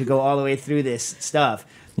penetration to go all the way through this stuff.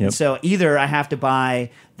 Yep. So either I have to buy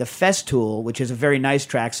the Festool, which is a very nice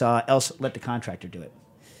track saw, else let the contractor do it.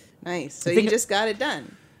 Nice. So think you just got it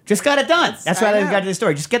done. Just got it done. That's why I know. got to the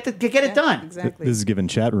story. Just get it done. Exactly. This is giving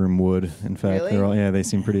chat room wood. In fact, Really? they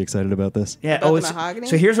seem pretty excited about this. Yeah. About the it's- mahogany?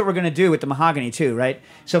 So here's what we're going to do with the mahogany too, right?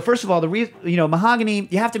 So first of all, mahogany,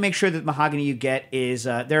 you have to make sure that the mahogany you get is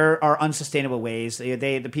there are unsustainable ways.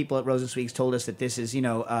 The people at Rosenzweig's told us that this is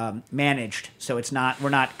managed, so it's not, we're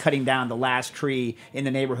not cutting down the last tree in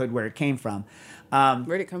the neighborhood where it came from.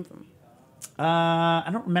 Where'd it come from? I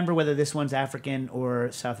don't remember whether this one's African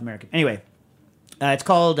or South American. Anyway, it's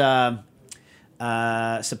called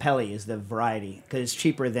Sapelli is the variety because it's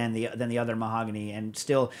cheaper than the other mahogany, and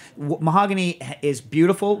still mahogany is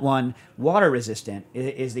beautiful. One, water resistant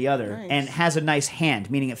is the other, Nice. and has a nice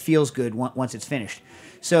hand, meaning it feels good once it's finished.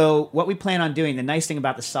 So what we plan on doing, the nice thing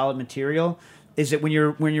about the solid material, is that when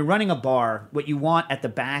you're running a bar, what you want at the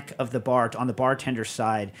back of the bar, on the bartender's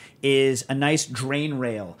side, is a nice drain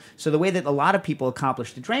rail. So the way that a lot of people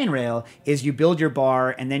accomplish the drain rail is you build your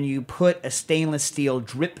bar and then you put a stainless steel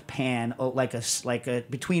drip pan, like a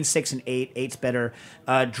between 6 and 8, 8's better,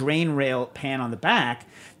 drain rail pan on the back,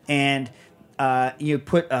 and you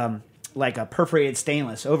put like a perforated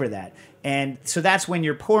stainless over that. And so that's when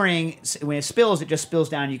you're pouring, when it spills, it just spills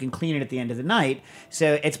down. You can clean it at the end of the night.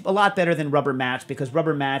 So it's a lot better than rubber mats, because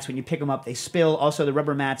rubber mats, when you pick them up, they spill. Also, the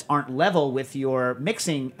rubber mats aren't level with your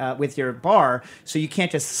mixing, with your bar, so you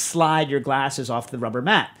can't just slide your glasses off the rubber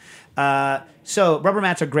mat. So rubber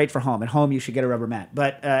mats are great for home. At home, you should get a rubber mat.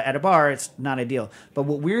 But at a bar, it's not ideal. But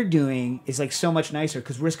what we're doing is like so much nicer,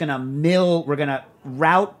 because we're just going to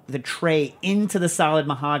route the tray into the solid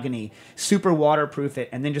mahogany, super waterproof it,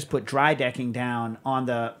 and then just put dry decking down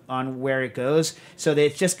on where it goes. So that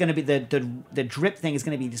it's just going to be, the drip thing is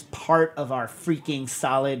going to be just part of our freaking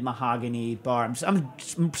solid mahogany bar. I'm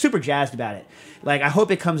super jazzed about it. Like, I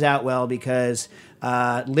hope it comes out well, because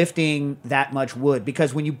lifting that much wood,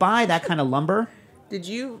 because when you buy that kind of lumber, Did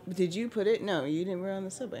you put it? No, you didn't. We're on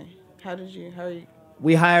the subway. How are you?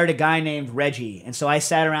 We hired a guy named Reggie, and so I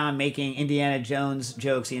sat around making Indiana Jones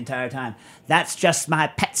jokes the entire time. That's just my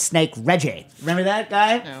pet snake, Reggie. Remember that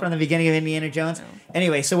guy from the beginning of Indiana Jones? No.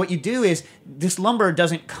 Anyway, so what you do is, this lumber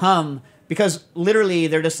doesn't come, because literally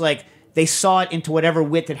they're just like, they saw it into whatever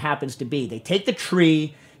width it happens to be. They take the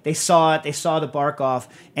tree, they saw it, they saw the bark off,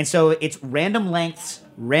 and so it's random lengths,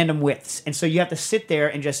 random widths. And so you have to sit there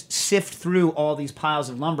and just sift through all these piles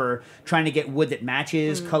of lumber, trying to get wood that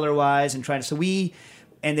matches color-wise, and trying to, so we,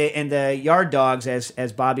 and the yard dogs,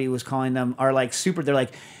 as Bobby was calling them, are like super, they're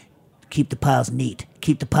like, keep the piles neat,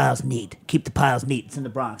 keep the piles neat, keep the piles neat. It's in the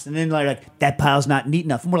Bronx. And then they're like, that pile's not neat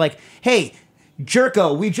enough. And we're like, hey,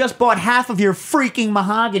 Jerko, we just bought half of your freaking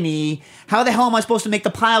mahogany. How the hell am I supposed to make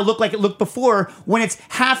the pile look like it looked before when it's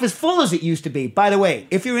half as full as it used to be? By the way,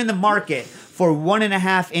 if you're in the market for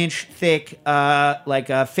 1.5 inch thick,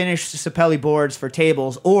 finished Sapelli boards for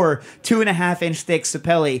tables, or 2.5 inch thick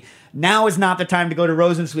Sapelli, now is not the time to go to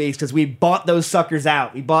Rosensweig's, because we bought those suckers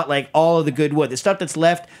out. We bought like all of the good wood. The stuff that's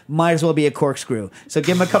left might as well be a corkscrew. So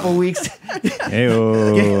give them a couple of weeks. give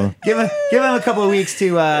them a couple of weeks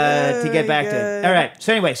to get back to it. All right.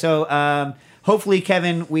 So anyway, hopefully,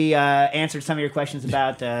 Kevin, we answered some of your questions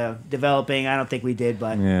about developing. I don't think we did,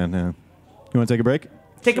 but yeah, no. You want to take a break?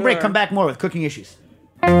 Take a break. Come back more with Cooking Issues.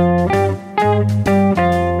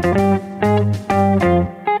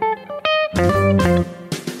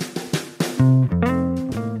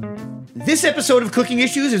 This episode of Cooking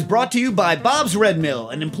Issues is brought to you by Bob's Red Mill,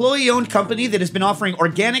 an employee-owned company that has been offering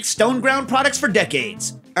organic stone-ground products for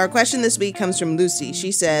decades. Our question this week comes from Lucy.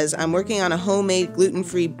 She says, I'm working on a homemade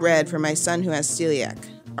gluten-free bread for my son who has celiac.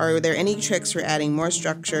 Are there any tricks for adding more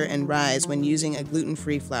structure and rise when using a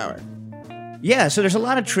gluten-free flour? Yeah, so there's a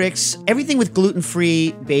lot of tricks. Everything with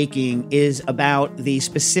gluten-free baking is about the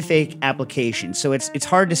specific application. So it's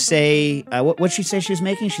hard to say. What'd she say she was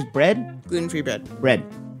making? She's bread? Gluten-free bread. Bread.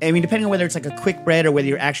 I mean, depending on whether it's like a quick bread or whether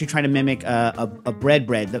you're actually trying to mimic a bread.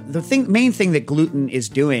 The main thing that gluten is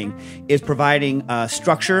doing is providing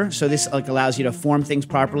structure. So this like allows you to form things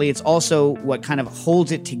properly. It's also what kind of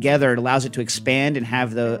holds it together. It allows it to expand and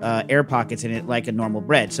have the air pockets in it like a normal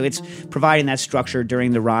bread. So it's providing that structure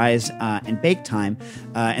during the rise and bake time,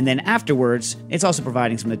 and then afterwards, it's also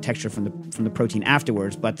providing some of the texture from the protein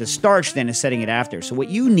afterwards. But the starch then is setting it after. So what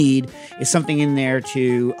you need is something in there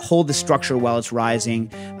to hold the structure while it's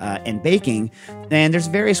rising. And baking, and there's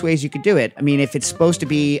various ways you could do it. I mean, if it's supposed to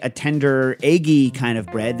be a tender, eggy kind of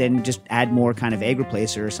bread, then just add more kind of egg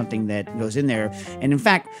replacer or something that goes in there. And in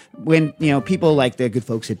fact, when people like the good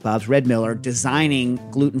folks at Bob's Red Mill are designing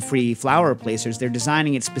gluten-free flour replacers, they're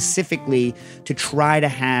designing it specifically to try to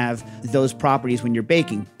have those properties when you're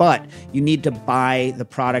baking. But you need to buy the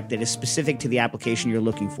product that is specific to the application you're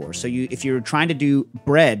looking for. So if you're trying to do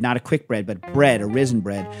bread, not a quick bread, but bread, a risen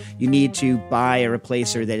bread, you need to buy a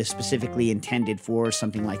replacer that is specifically intended for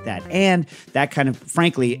something like that. And that kind of,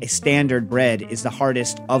 frankly, a standard bread is the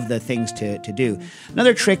hardest of the things to do.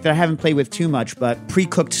 Another trick that I haven't played with too much, but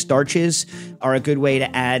pre-cooked starches are a good way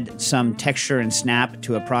to add some texture and snap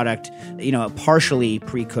to a product. A partially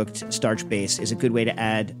pre-cooked starch base is a good way to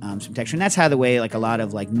add some texture. And that's how the way like a lot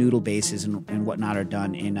of like noodle bases and whatnot are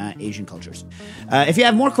done in Asian cultures. If you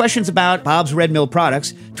have more questions about Bob's Red Mill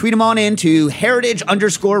products, tweet them on in to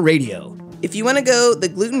heritage_radio. If you want to go the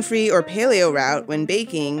gluten-free or paleo route when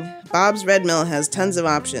baking, Bob's Red Mill has tons of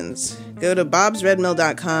options. Go to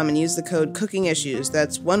bobsredmill.com and use the code COOKINGISSUES.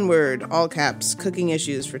 That's one word, all caps, Cooking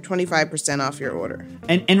Issues, for 25% off your order.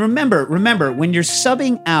 And remember, when you're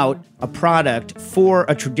subbing out a product for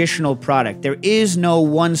a traditional product, there is no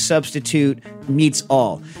one substitute meets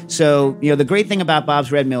all. So, the great thing about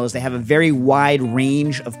Bob's Red Mill is they have a very wide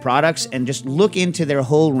range of products, and just look into their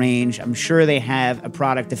whole range. I'm sure they have a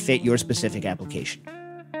product to fit your specific application.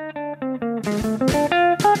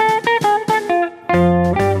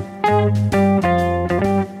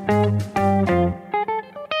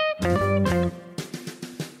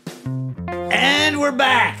 And we're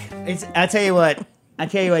back. I tell you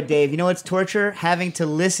what, Dave. You know what's torture? Having to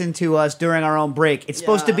listen to us during our own break. It's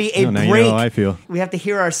supposed to be a break. You know how I feel. We have to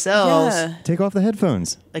hear ourselves. Yeah. Take off the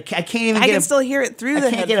headphones. I can't even. I can still hear it through the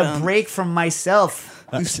I can't get a headphones. break from myself,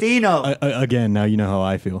 Justino. Again, now you know how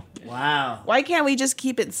I feel. Wow. Why can't we just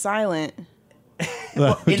keep it silent? In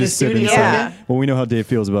the Just sit studio? inside. Yeah. Well, we know how Dave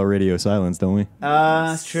feels about radio silence, don't we?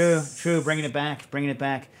 True. Bringing it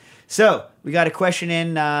back. So we got a question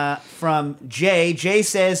in from Jay. Jay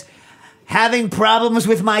says, having problems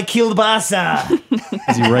with my kielbasa.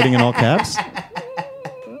 Is he writing in all caps?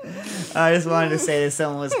 I just wanted to say that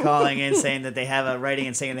someone was calling in saying that they have a writing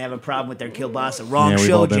and saying they have a problem with their kielbasa. Wrong Yeah, we've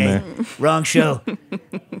show, all been Jay. there. Wrong show.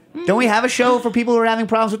 Don't we have a show for people who are having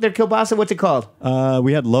problems with their kielbasa? What's it called?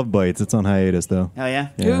 We had Love Bites. It's on hiatus, though. Oh, yeah?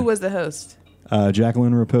 Yeah. Who was the host?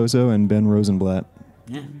 Jacqueline Raposo and Ben Rosenblatt.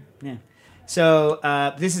 Yeah. So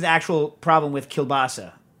this is the actual problem with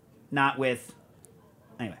kielbasa, not with...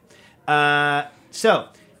 Anyway.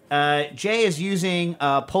 Jay is using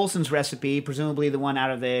Polson's recipe, presumably the one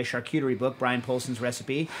out of the charcuterie book, Brian Polson's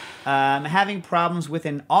recipe, having problems with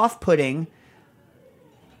an off-putting...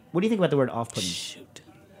 What do you think about the word off-putting? Shoot.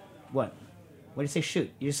 What? What did you say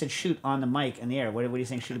shoot? You just said shoot on the mic in the air. What are you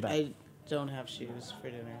saying shoot about? I don't have shoes for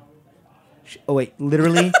dinner. Oh, wait.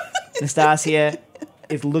 Literally, Nastasia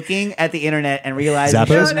is looking at the internet and realizing Zappos?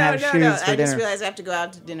 she doesn't have shoes for I just dinner. realized I have to go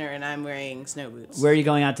out to dinner and I'm wearing snow boots. Where are you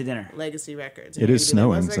going out to dinner? Legacy Records. It is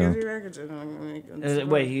snowing, What's so- Legacy Records?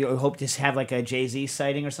 Wait, you hope to have like a Jay-Z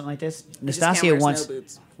sighting or something like this? I just can't Nastasia wear wants... snow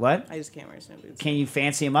boots. What? I just can't wear snow boots. Can you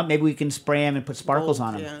fancy them up? Maybe we can spray them and put sparkles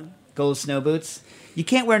Gold, on them. yeah. Gold snow boots. You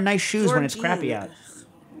can't wear nice shoes when it's crappy 14. out.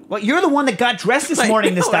 Well, you're the one that got dressed this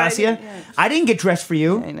morning, know, Nastasia. I didn't get dressed for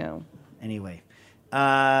you. I know. Anyway,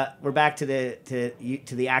 we're back to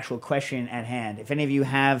the actual question at hand. If any of you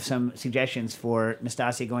have some suggestions for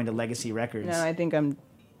Nastasia going to Legacy Records, No, I think I'm...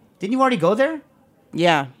 didn't you already go there?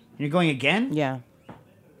 Yeah. You're going again? Yeah.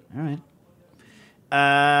 All right.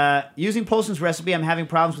 Using Polson's recipe, I'm having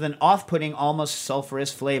problems with an off-putting, almost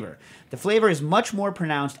sulfurous flavor. The flavor is much more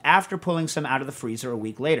pronounced after pulling some out of the freezer a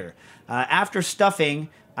week later. After stuffing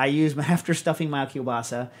my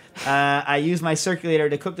kielbasa, I use my circulator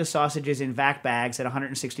to cook the sausages in vac bags at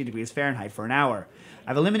 160 degrees Fahrenheit for an hour.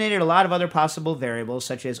 I've eliminated a lot of other possible variables,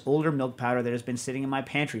 such as older milk powder that has been sitting in my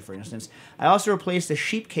pantry, for instance. I also replaced the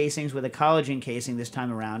sheep casings with a collagen casing this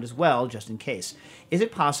time around as well, just in case. Is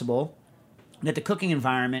it possible that the cooking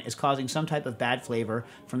environment is causing some type of bad flavor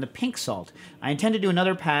from the pink salt? I intend to do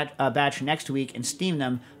another batch next week and steam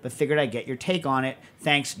them, but figured I'd get your take on it.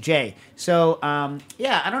 Thanks, Jay. So,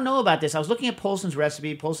 I don't know about this. I was looking at Polson's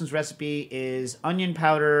recipe. Polson's recipe is onion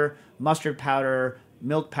powder, mustard powder,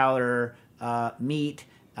 milk powder, meat,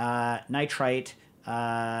 nitrite,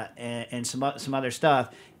 and some other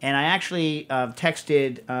stuff. And I actually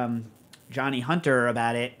texted Johnny Hunter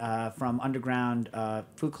about it from Underground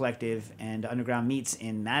Food Collective and Underground Meats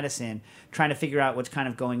in Madison, trying to figure out what's kind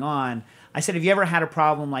of going on. I said, have you ever had a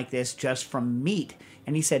problem like this just from meat?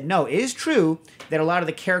 And he said, no. It is true that a lot of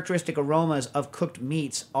the characteristic aromas of cooked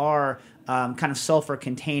meats are kind of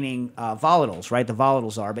sulfur-containing volatiles, right? The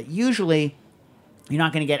volatiles are. But usually you're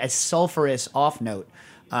not going to get a sulfurous off note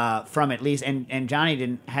from it, at least. And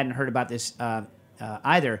Johnny hadn't heard about this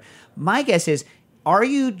either. My guess is, are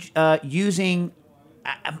you using?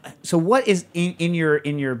 So what is in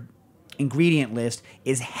your ingredient list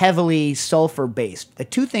is heavily sulfur based. The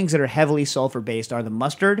two things that are heavily sulfur based are the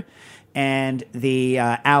mustard and the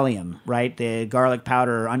allium, right? The garlic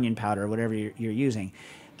powder or onion powder or whatever you're using.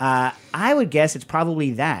 I would guess it's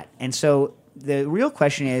probably that. And so the real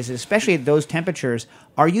question is, especially at those temperatures,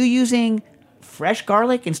 are you using fresh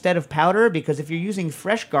garlic instead of powder? Because if you're using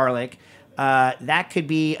fresh garlic, that could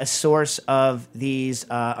be a source of these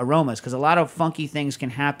aromas, because a lot of funky things can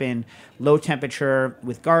happen low temperature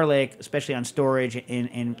with garlic, especially on storage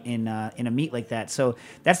in a meat like that. So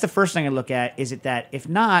that's the first thing I look at. Is it that? If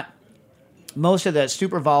not, most of the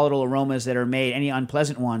super volatile aromas that are made, any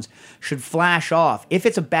unpleasant ones, should flash off. If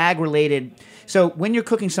it's a bag related, so when you're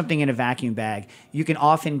cooking something in a vacuum bag, you can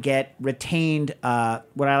often get retained,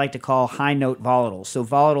 what I like to call high note volatiles. So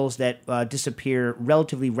volatiles that disappear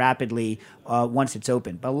relatively rapidly once it's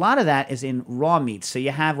open. But a lot of that is in raw meats. So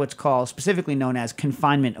you have what's called, specifically known as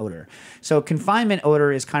confinement odor. So confinement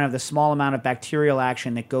odor is kind of the small amount of bacterial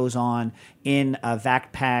action that goes on in a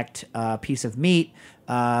vac-packed piece of meat.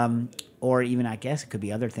 Or even, I guess, it could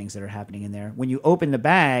be other things that are happening in there. When you open the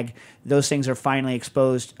bag, those things are finally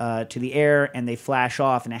exposed to the air, and they flash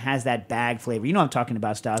off, and it has that bag flavor. You know what I'm talking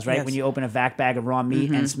about, Stas, right? Yes. When you open a vac bag of raw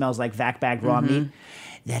meat and it smells like vac bag raw meat,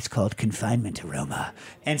 that's called confinement aroma.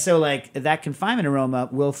 And so, like, that confinement aroma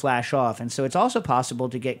will flash off. And so it's also possible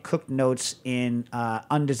to get cooked notes in,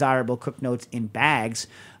 undesirable cooked notes in bags.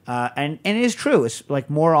 And it is true. It's,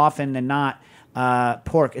 like, more often than not,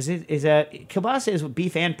 pork is kielbasa is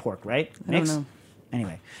beef and pork, right? I don't know.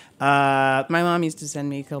 Anyway, My mom used to send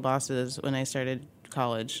me kielbasas when I started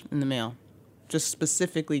college in the mail, just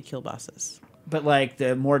specifically kielbasas. but like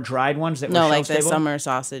the more dried ones that were No, like the shelf-stable? summer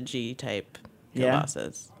sausagey type Yeah?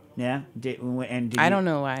 kielbasas. Yeah. I don't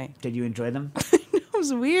know why. Did you enjoy them? It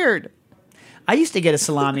was weird. I used to get a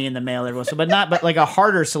salami in the mail every once in a while, but like a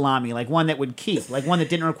harder salami, like one that would keep, like one that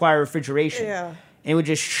didn't require refrigeration. Yeah. It would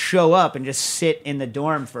just show up and just sit in the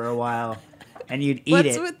dorm for a while, and you'd eat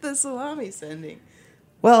What's it. with the salami sending?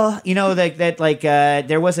 Well, you know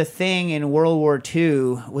there was a thing in World War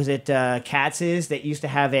II. Was it Katz's that used to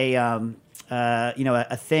have a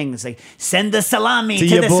thing? It's like send the salami to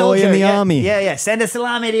your the boy soldier in the army. army. Yeah. Send a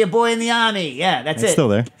salami to your boy in the army. Yeah, that's It's it. still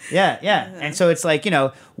there. Yeah. And so it's like,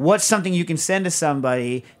 what's something you can send to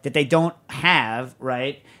somebody that they don't have,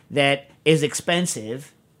 right? That is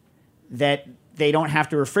expensive, that they don't have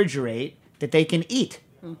to refrigerate, that they can eat.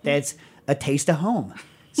 That's a taste of home.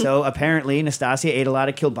 So apparently Nastasia ate a lot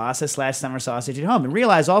of kielbasa / summer sausage at home. And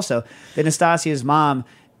realize also that Nastasia's mom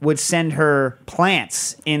would send her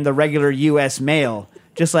plants in the regular U.S. mail,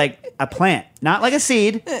 just like a plant. Not like a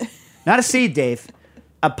seed. Not a seed, Dave.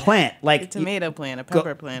 A plant. Like A tomato plant, a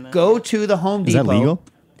pepper plant. Go to the Home Is Depot. that legal?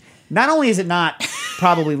 Not only is it not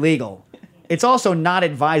probably legal, it's also not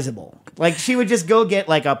advisable. Like, she would just go get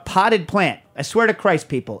like a potted plant. I swear to Christ,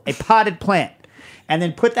 people, a potted plant. And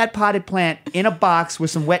then put that potted plant in a box with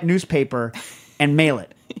some wet newspaper and mail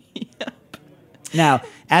it. Now,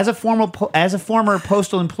 as a former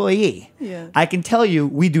postal employee, Yeah. I can tell you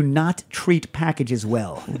we do not treat packages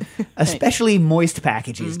well. Especially moist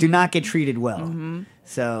packages do not get treated well.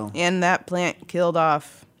 So, And that plant killed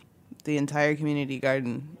off the entire community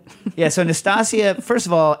garden. yeah, so Nastasia, first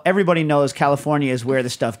of all, everybody knows California is where the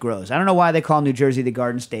stuff grows. I don't know why they call New Jersey the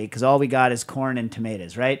Garden State, because all we got is corn and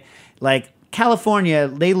tomatoes, right? Like, California,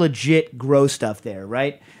 they legit grow stuff there,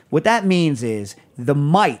 right? What that means is the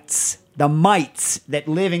mites that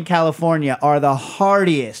live in California are the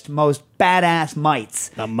hardiest, most badass mites.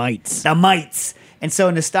 The mites. The mites. And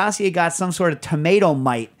so Nastasia got some sort of tomato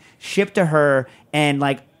mite shipped to her, and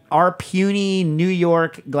like our puny New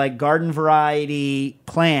York like garden variety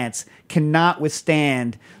plants cannot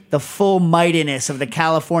withstand the full mightiness of the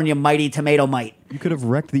California mighty tomato mite. You could have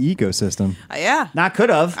wrecked the ecosystem. Yeah, Not could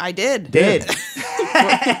have. I did. Did.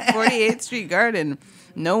 48th Street Garden.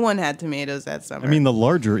 No one had tomatoes that summer. I mean, the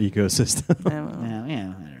larger ecosystem. Yeah,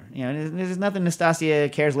 whatever. There's nothing Nastasia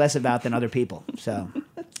cares less about than other people. So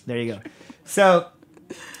there you go. So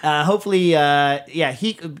hopefully,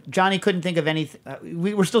 Johnny couldn't think of anything.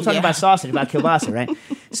 We were still talking about sausage, about kielbasa, right?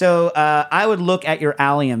 So I would look at your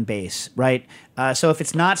allium base, right? So if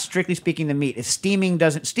it's not strictly speaking the meat, if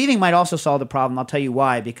steaming might also solve the problem. I'll tell you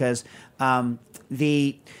why, because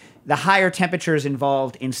the higher temperatures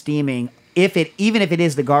involved in steaming, even if it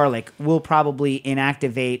is the garlic, will probably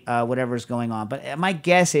inactivate whatever's going on. But my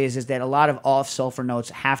guess is that a lot of off sulfur notes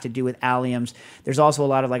have to do with alliums. There's also a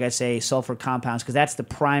lot of, like I say, sulfur compounds, because that's the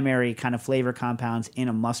primary kind of flavor compounds in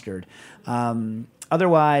a mustard.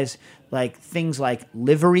 Otherwise, like things like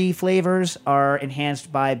livery flavors are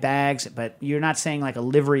enhanced by bags, but you're not saying like a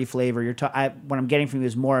livery flavor. What I'm getting from you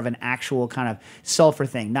is more of an actual kind of sulfur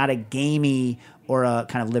thing, not a gamey or a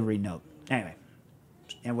kind of livery note. Anyway.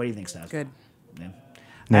 And what do you think, Stas? Good. Yeah.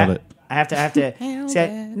 Nailed it. I have to Nailed say,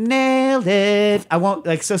 it. nailed it. I won't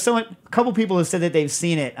a couple people have said that they've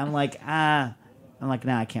seen it. I'm like, nah,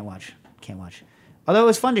 I can't watch. Although it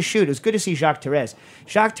was fun to shoot. It was good to see Jacques Therese.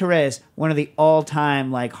 Jacques Therese, one of the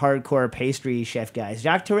all-time like hardcore pastry chef guys.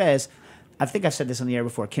 Jacques Therese, I think I've said this on the air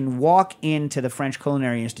before, can walk into the French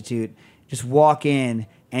Culinary Institute, just walk in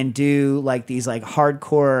and do like these like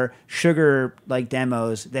hardcore sugar like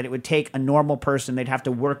demos that it would take a normal person, they'd have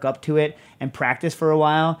to work up to it and practice for a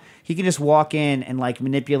while. He can just walk in and like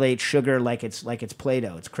manipulate sugar like it's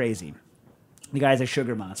Play-Doh. It's crazy. The guy's a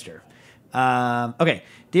sugar monster. Okay,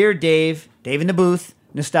 dear Dave in the booth,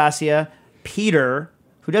 Nastasia, Peter,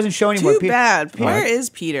 who doesn't show anymore. Too bad. Where is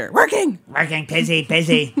Peter? Working, busy.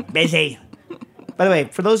 By the way,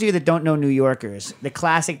 for those of you that don't know New Yorkers, the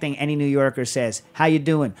classic thing any New Yorker says, how you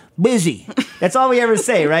doing? Busy. That's all we ever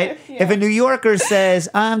say, right? Yeah. If a New Yorker says,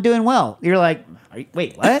 I'm doing well, you're like,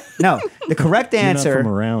 wait, what? No. The correct answer... You're not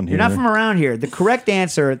from around here. You're not from around here. The correct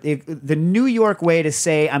answer, the New York way to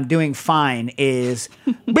say I'm doing fine is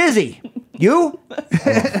busy. You?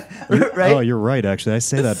 Right? Oh, you're right, actually. I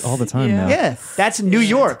say that all the time now. Yeah, that's New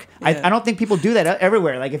York. Yeah. I don't think people do that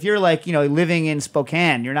everywhere. Like if you're like, living in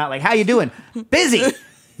Spokane, you're not like, how you doing? Busy.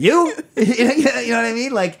 You? You know what I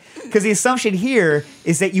mean? Like, because the assumption here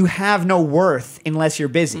is that you have no worth unless you're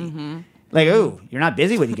busy. Mm-hmm. Like, oh, you're not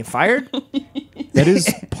busy when you get fired? That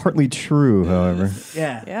is partly true, however.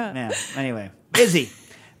 Yeah. Anyway, busy.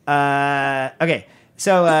 Okay.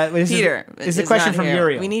 So Peter, this is a question from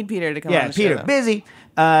Uriel. We need Peter to come on the show. Yeah, Peter,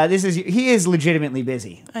 busy. He is legitimately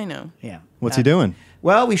busy. I know. Yeah. What's he doing?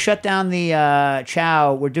 Well, we shut down the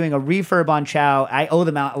Chow. We're doing a refurb on Chow. I owe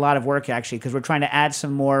them a lot of work, actually, because we're trying to add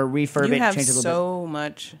some more refurb. You have change a little so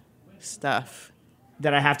much stuff.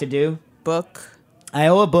 that I have to do. Book. I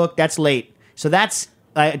owe a book. That's late. So that's...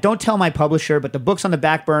 don't tell my publisher, but the book's on the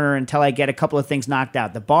back burner until I get a couple of things knocked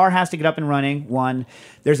out. The bar has to get up and running, one.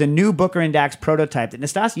 There's a new Booker and Dax prototype.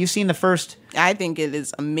 Nastasia, you've seen the first... I think it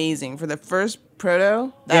is amazing. For the first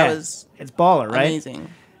proto, was it's baller, right? Amazing.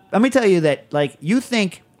 Let me tell you that, like, you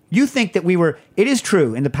think that we were... It is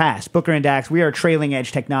true, in the past, Booker and Dax, we are trailing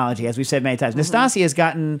edge technology, as we've said many times. Mm-hmm. Nastasia has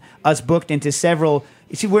gotten us booked into several...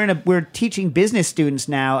 You see, we're teaching business students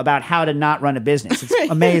now about how to not run a business.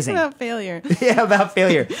 It's amazing. About failure. Yeah, about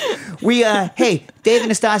failure. We, hey, Dave and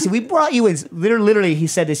Nastasia, we brought you in, literally, he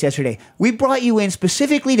said this yesterday, we brought you in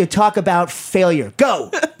specifically to talk about failure. Go!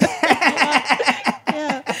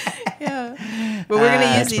 Yeah. But we're going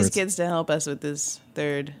to use these kids to help us with this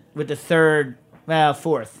third. With the third... Well,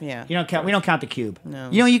 fourth. Yeah. You don't count. We don't count the cube. No.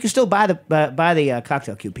 You can still buy the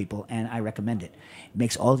cocktail cube, people, and I recommend it. It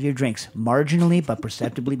makes all of your drinks marginally but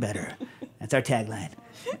perceptibly better. That's our tagline.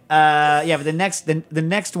 But the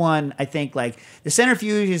next one, I think, like the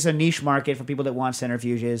centrifuge is a niche market for people that want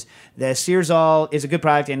centrifuges. The Searsall is a good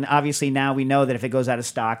product, and obviously now we know that if it goes out of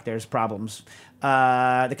stock, there's problems.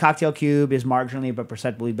 The cocktail cube is marginally but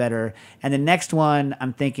perceptibly better, and the next one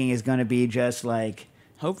I'm thinking is going to be just like.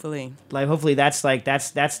 Hopefully That's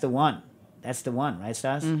the one. That's the one, right,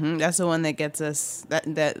 Stas? Mm-hmm. That's the one that gets us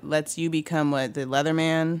that lets you become what the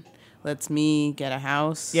Leatherman, lets me get a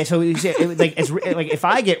house. Yeah. So it's like if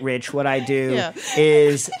I get rich, what I do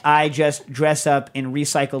is I just dress up in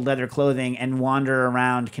recycled leather clothing and wander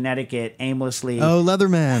around Connecticut aimlessly. Oh,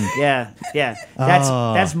 Leatherman. Yeah.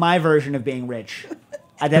 That's my version of being rich.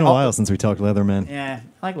 It's been a while since we talked Leatherman. Yeah,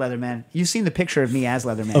 I like Leatherman. You've seen the picture of me as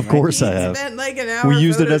Leatherman, Of course I have. Spent like an hour We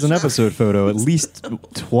used it as an episode photo at least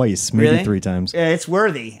twice, maybe Really? 3 times. Yeah, it's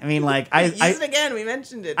worthy. I mean, like Use it again. We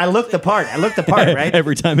mentioned it. I look the part, right?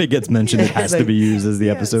 Every time it gets mentioned, it has to be used as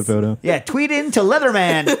the episode photo. Yeah, tweet into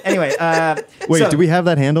Leatherman. Anyway, Wait, do we have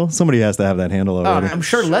that handle? Somebody has to have that handle already. I'm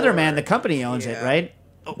sure Leatherman, the company, owns it, right?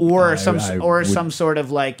 Or I some sort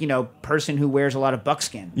of like person who wears a lot of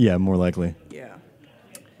buckskin. Yeah, more likely. Yeah.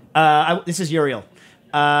 This is Uriel.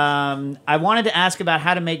 I wanted to ask about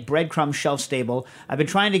how to make breadcrumbs shelf stable. I've been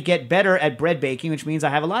trying to get better at bread baking, which means I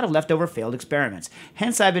have a lot of leftover failed experiments.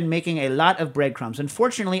 Hence, I've been making a lot of breadcrumbs.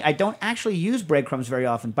 Unfortunately, I don't actually use breadcrumbs very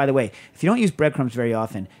often. By the way, if you don't use breadcrumbs very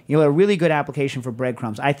often, a really good application for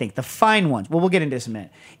breadcrumbs, I think, the fine ones. Well, we'll get into this in a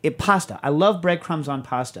minute. Pasta. I love breadcrumbs on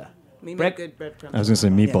pasta. We make good breadcrumbs. I was going to say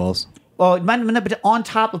meatballs. Well, but on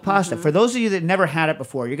top of pasta. For those of you that never had it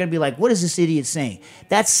before, you're going to be like, what is this idiot saying?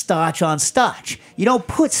 That's starch on starch. You don't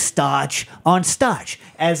put starch on starch.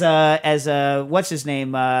 As what's his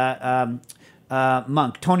name, Monk,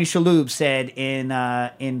 Tony Shalhoub said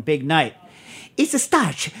in Big Night. It's a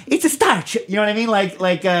starch. It's a starch. You know what I mean?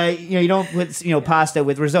 You don't put pasta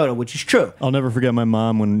with risotto, which is true. I'll never forget my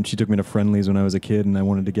mom when she took me to Friendly's when I was a kid, and I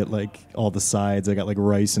wanted to get all the sides. I got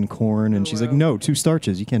rice and corn, and she's like, "No, 2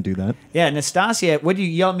 starches. You can't do that." Yeah, Nastasia, what do you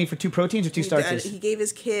yell at me for 2 proteins or 2 starches? He gave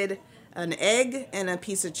his kid an egg and a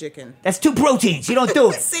piece of chicken. That's 2 proteins. You don't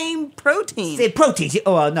do it. Same protein. Say proteins.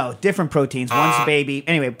 Oh, well, no, different proteins. One's a baby.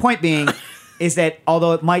 Anyway, point being is that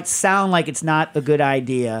although it might sound like it's not a good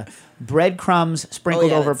idea, breadcrumbs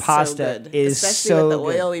sprinkled over that's pasta good. is Especially so with the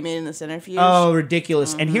good. oil we made in the centrifuge. Oh,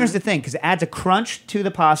 ridiculous. And here's the thing, because it adds a crunch to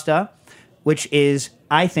the pasta, which is,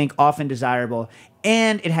 I think, often desirable.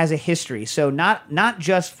 And it has a history. So not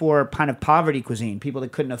just for kind of poverty cuisine, people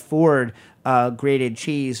that couldn't afford grated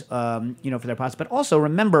cheese, for their pasta, but also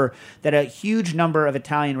remember that a huge number of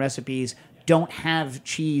Italian recipes don't have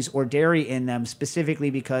cheese or dairy in them specifically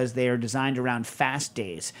because they are designed around fast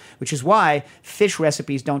days, which is why fish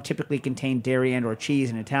recipes don't typically contain dairy and or cheese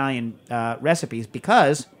in Italian recipes,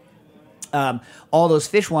 because all those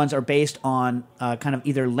fish ones are based on kind of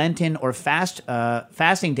either Lenten or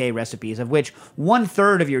fasting day recipes, of which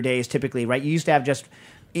 1/3 of your days typically, right? You used to have just,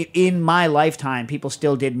 in my lifetime, people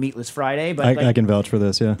still did Meatless Friday. But I can vouch for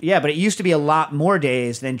this, yeah. Yeah, but it used to be a lot more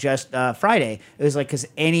days than just Friday. It was like, because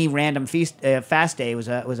any random fast day was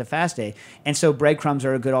a fast day, and so breadcrumbs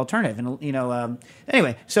are a good alternative. And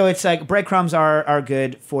anyway, so it's like breadcrumbs are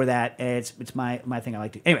good for that. It's my thing I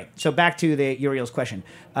like to. Anyway, so back to Uriel's question.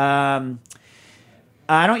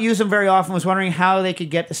 I don't use them very often. Was wondering how they could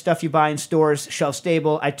get the stuff you buy in stores shelf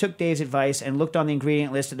stable. I took Dave's advice and looked on the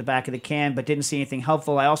ingredient list at the back of the can, but didn't see anything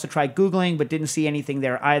helpful. I also tried Googling, but didn't see anything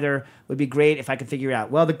there either. Would be great if I could figure it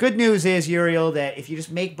out. Well, the good news is, Uriel, that if you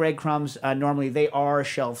just make breadcrumbs, normally they are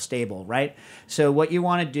shelf stable, right? So what you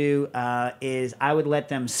want to do is I would let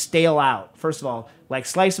them stale out. First of all, like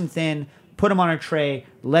slice them thin, put them on a tray,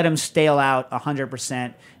 let them stale out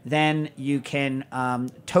 100%. Then you can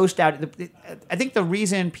toast out. I think the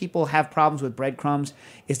reason people have problems with breadcrumbs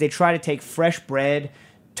is they try to take fresh bread,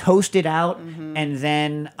 toast it out, and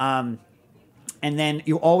then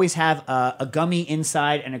you always have a gummy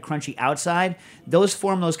inside and a crunchy outside. Those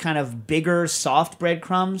form those kind of bigger, soft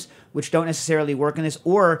breadcrumbs, which don't necessarily work in this.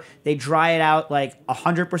 Or they dry it out like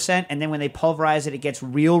 100%, and then when they pulverize it, it gets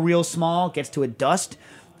real small, gets to a dust.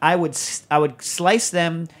 I would slice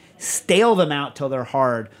them, stale them out till they're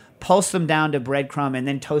hard, pulse them down to breadcrumb, and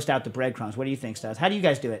then toast out the breadcrumbs. What do you think, Stas? How do you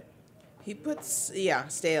guys do it? He puts,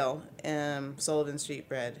 stale, Sullivan Street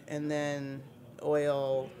bread, and then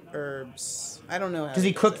oil, herbs. I don't know how Does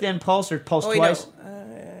he cook then pulse or pulse Oh, twice?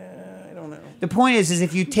 I don't know. The point is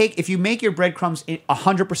if you make your breadcrumbs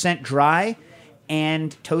 100% dry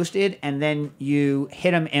and toasted, and then you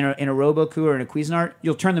hit them in a Robocou or in a Cuisinart,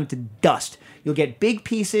 you'll turn them to dust. You'll get big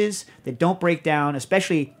pieces that don't break down,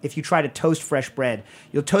 especially if you try to toast fresh bread.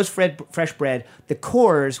 You'll toast fresh bread. The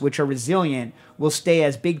cores, which are resilient, will stay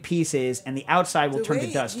as big pieces, and the outside will turn to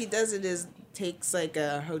dust. The way he does it is takes like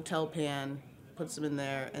a hotel pan, puts them in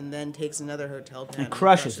there, and then takes another hotel pan and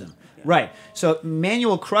crushes them. Yeah. Right. So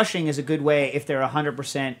manual crushing is a good way if they're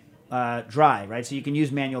 100% dry, right? So you can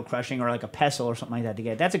use manual crushing or like a pestle or something like that to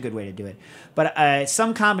get it. That's a good way to do it. But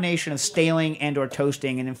some combination of staling and or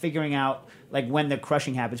toasting, and then figuring out like when the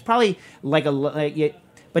crushing happens. Probably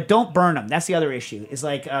but don't burn them. That's the other issue. Is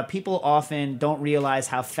like people often don't realize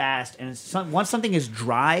how fast, and once something is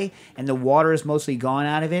dry and the water is mostly gone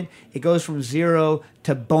out of it, it goes from 0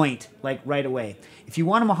 to boint like right away. If you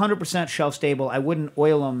want them 100% shelf stable, I wouldn't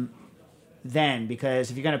oil them then, because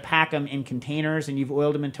if you're going to pack them in containers and you've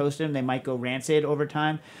oiled them and toasted them, they might go rancid over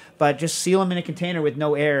time. But just seal them in a container with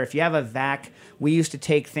no air. If you have a vac, we used to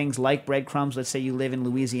take things like breadcrumbs. Let's say you live in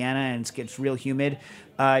Louisiana and it gets real humid.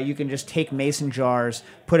 You can just take mason jars,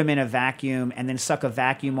 put them in a vacuum, and then suck a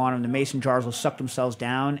vacuum on them. The mason jars will suck themselves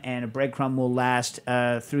down, and a breadcrumb will last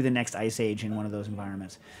through the next ice age in one of those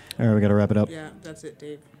environments. All right, we got to wrap it up. Yeah, that's it,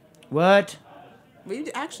 Dave. What?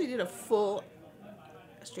 We actually did a full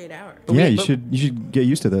straight hour. Yeah, you should get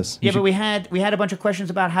used to this. Yeah, but we had a bunch of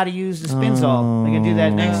questions about how to use the Spinzall. We're gonna do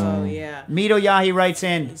that next. Oh yeah. Mito Yahi writes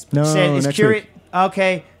in. No, said, is next curious. week.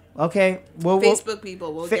 Okay. Facebook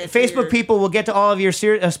people will get Facebook people will get to all of your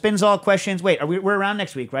Spinzall questions. Wait, we're around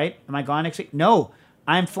next week, right? Am I gone next week? No,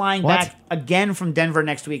 I'm flying back again from Denver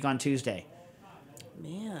next week on Tuesday.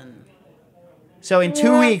 Man. So in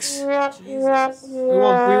 2 weeks, we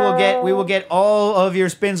will get all of your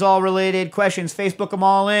Spinzall related questions. Facebook them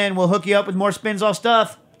all in. We'll hook you up with more Spinzall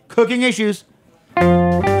stuff. Cooking issues.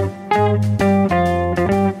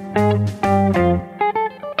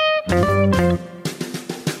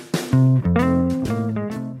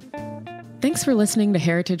 Thanks for listening to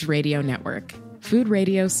Heritage Radio Network, food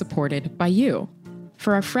radio supported by you.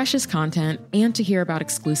 For our freshest content and to hear about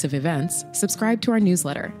exclusive events, subscribe to our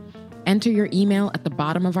newsletter. Enter your email at the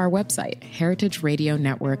bottom of our website,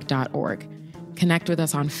 heritageradionetwork.org. Connect with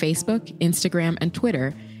us on Facebook, Instagram, and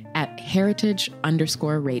Twitter at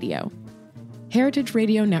heritage_radio. Heritage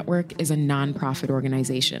Radio Network is a nonprofit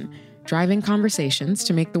organization driving conversations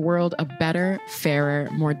to make the world a better, fairer,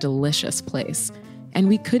 more delicious place. And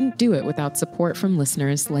we couldn't do it without support from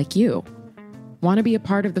listeners like you. Want to be a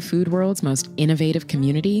part of the food world's most innovative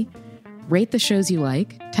community? Rate the shows you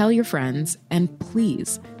like, tell your friends, and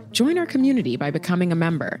please join our community by becoming a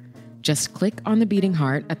member. Just click on the beating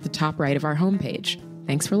heart at the top right of our homepage.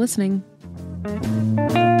 Thanks for listening.